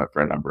working on it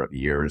for a number of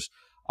years.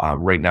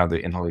 Right now, the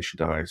inhalation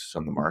devices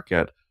on the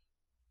market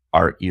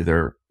are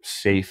either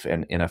safe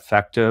and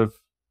ineffective,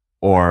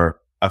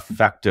 or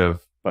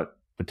effective but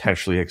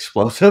potentially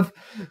explosive.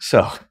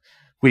 So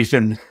we've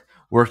been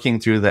working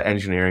through the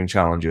engineering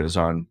challenges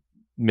on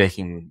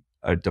making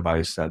a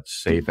device that's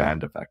safe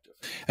and effective.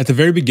 At the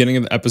very beginning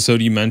of the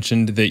episode, you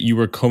mentioned that you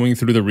were combing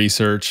through the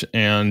research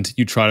and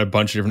you tried a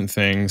bunch of different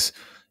things,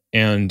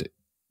 and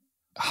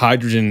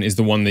hydrogen is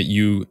the one that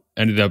you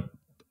ended up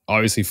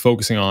obviously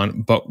focusing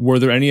on. But were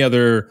there any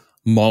other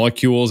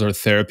molecules or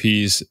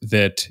therapies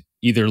that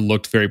either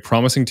looked very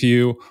promising to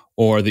you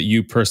or that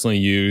you personally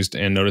used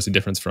and noticed a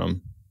difference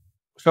from?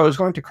 So I was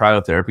going to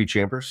cryotherapy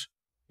chambers,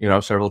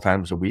 several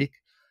times a week.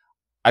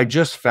 I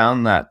just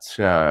found that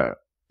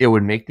it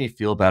would make me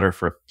feel better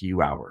for a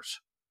few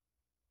hours,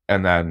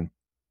 and then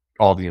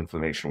all the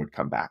inflammation would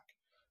come back.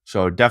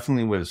 So it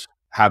definitely was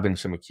having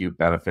some acute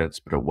benefits,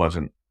 but it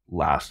wasn't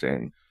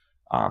lasting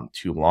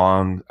too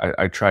long.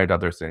 I tried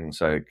other things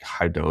like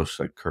high dose,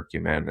 like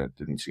curcumin. It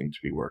didn't seem to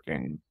be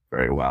working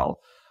very well.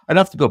 I'd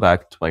have to go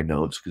back to my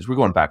notes because we're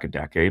going back a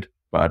decade,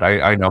 but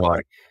I know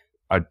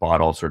I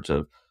bought all sorts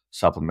of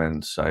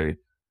supplements. I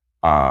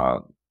uh,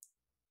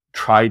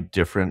 tried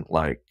different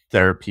like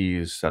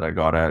therapies that I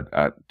got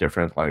at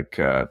different like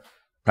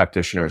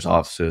practitioners'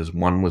 offices.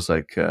 One was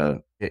like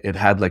it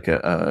had like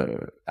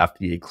a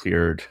FDA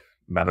cleared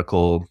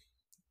medical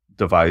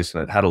device,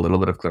 and it had a little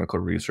bit of clinical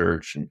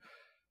research, and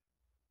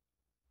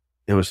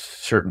it was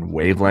certain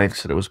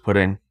wavelengths that it was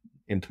putting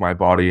into my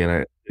body, and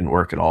it didn't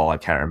work at all. I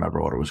can't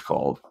remember what it was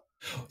called.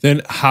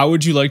 Then, how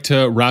would you like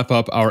to wrap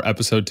up our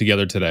episode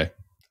together today?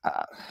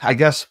 I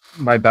guess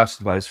my best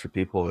advice for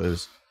people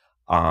is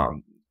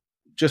um,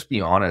 just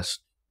be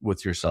honest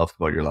with yourself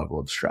about your level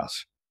of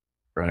stress,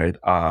 right?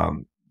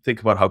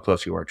 Think about how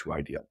close you are to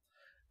ideal.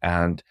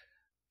 And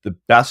the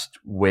best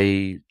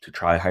way to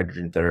try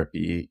hydrogen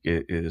therapy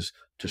is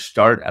to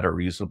start at a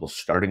reasonable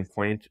starting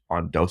point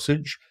on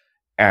dosage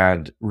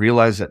and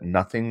realize that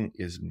nothing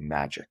is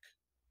magic,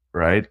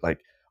 right?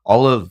 Like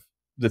all of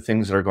the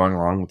things that are going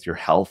wrong with your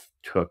health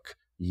took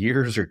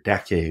years or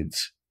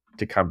decades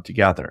to come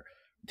together.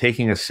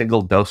 Taking a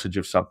single dosage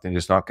of something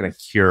is not going to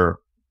cure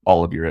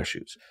all of your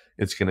issues.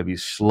 It's going to be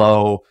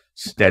slow,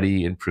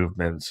 steady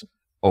improvements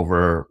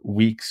over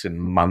weeks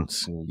and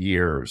months and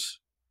years,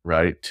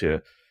 right?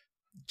 To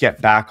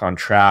get back on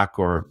track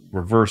or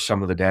reverse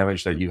some of the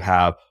damage that you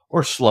have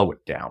or slow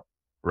it down,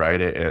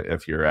 right?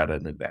 If you're at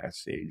an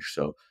advanced stage.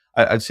 So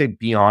I'd say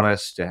be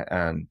honest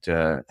and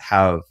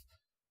have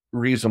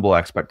reasonable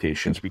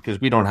expectations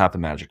because we don't have the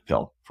magic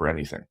pill for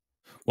anything.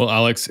 Well,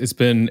 Alex, it's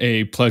been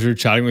a pleasure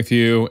chatting with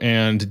you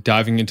and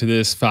diving into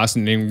this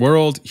fascinating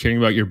world, hearing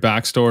about your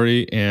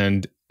backstory,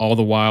 and all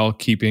the while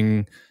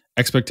keeping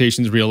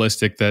expectations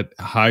realistic that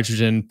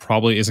hydrogen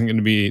probably isn't going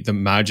to be the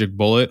magic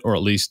bullet, or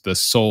at least the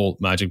sole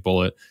magic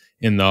bullet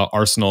in the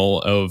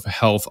arsenal of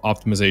health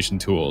optimization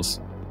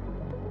tools.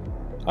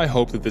 I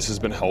hope that this has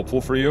been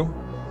helpful for you.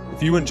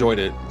 If you enjoyed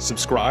it,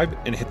 subscribe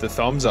and hit the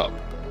thumbs up.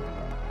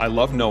 I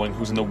love knowing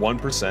who's in the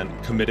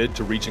 1% committed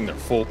to reaching their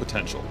full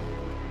potential.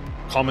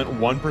 Comment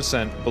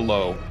 1%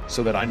 below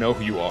so that I know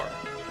who you are.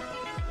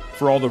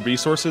 For all the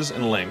resources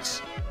and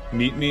links,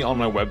 meet me on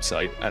my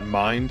website at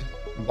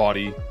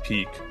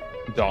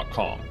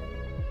mindbodypeak.com.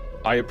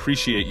 I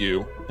appreciate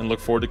you and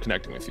look forward to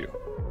connecting with you.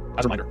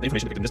 As a reminder, the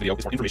information depicted in this video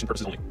is for information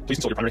purposes only. Please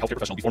consult your primary healthcare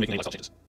professional before making any lifestyle changes.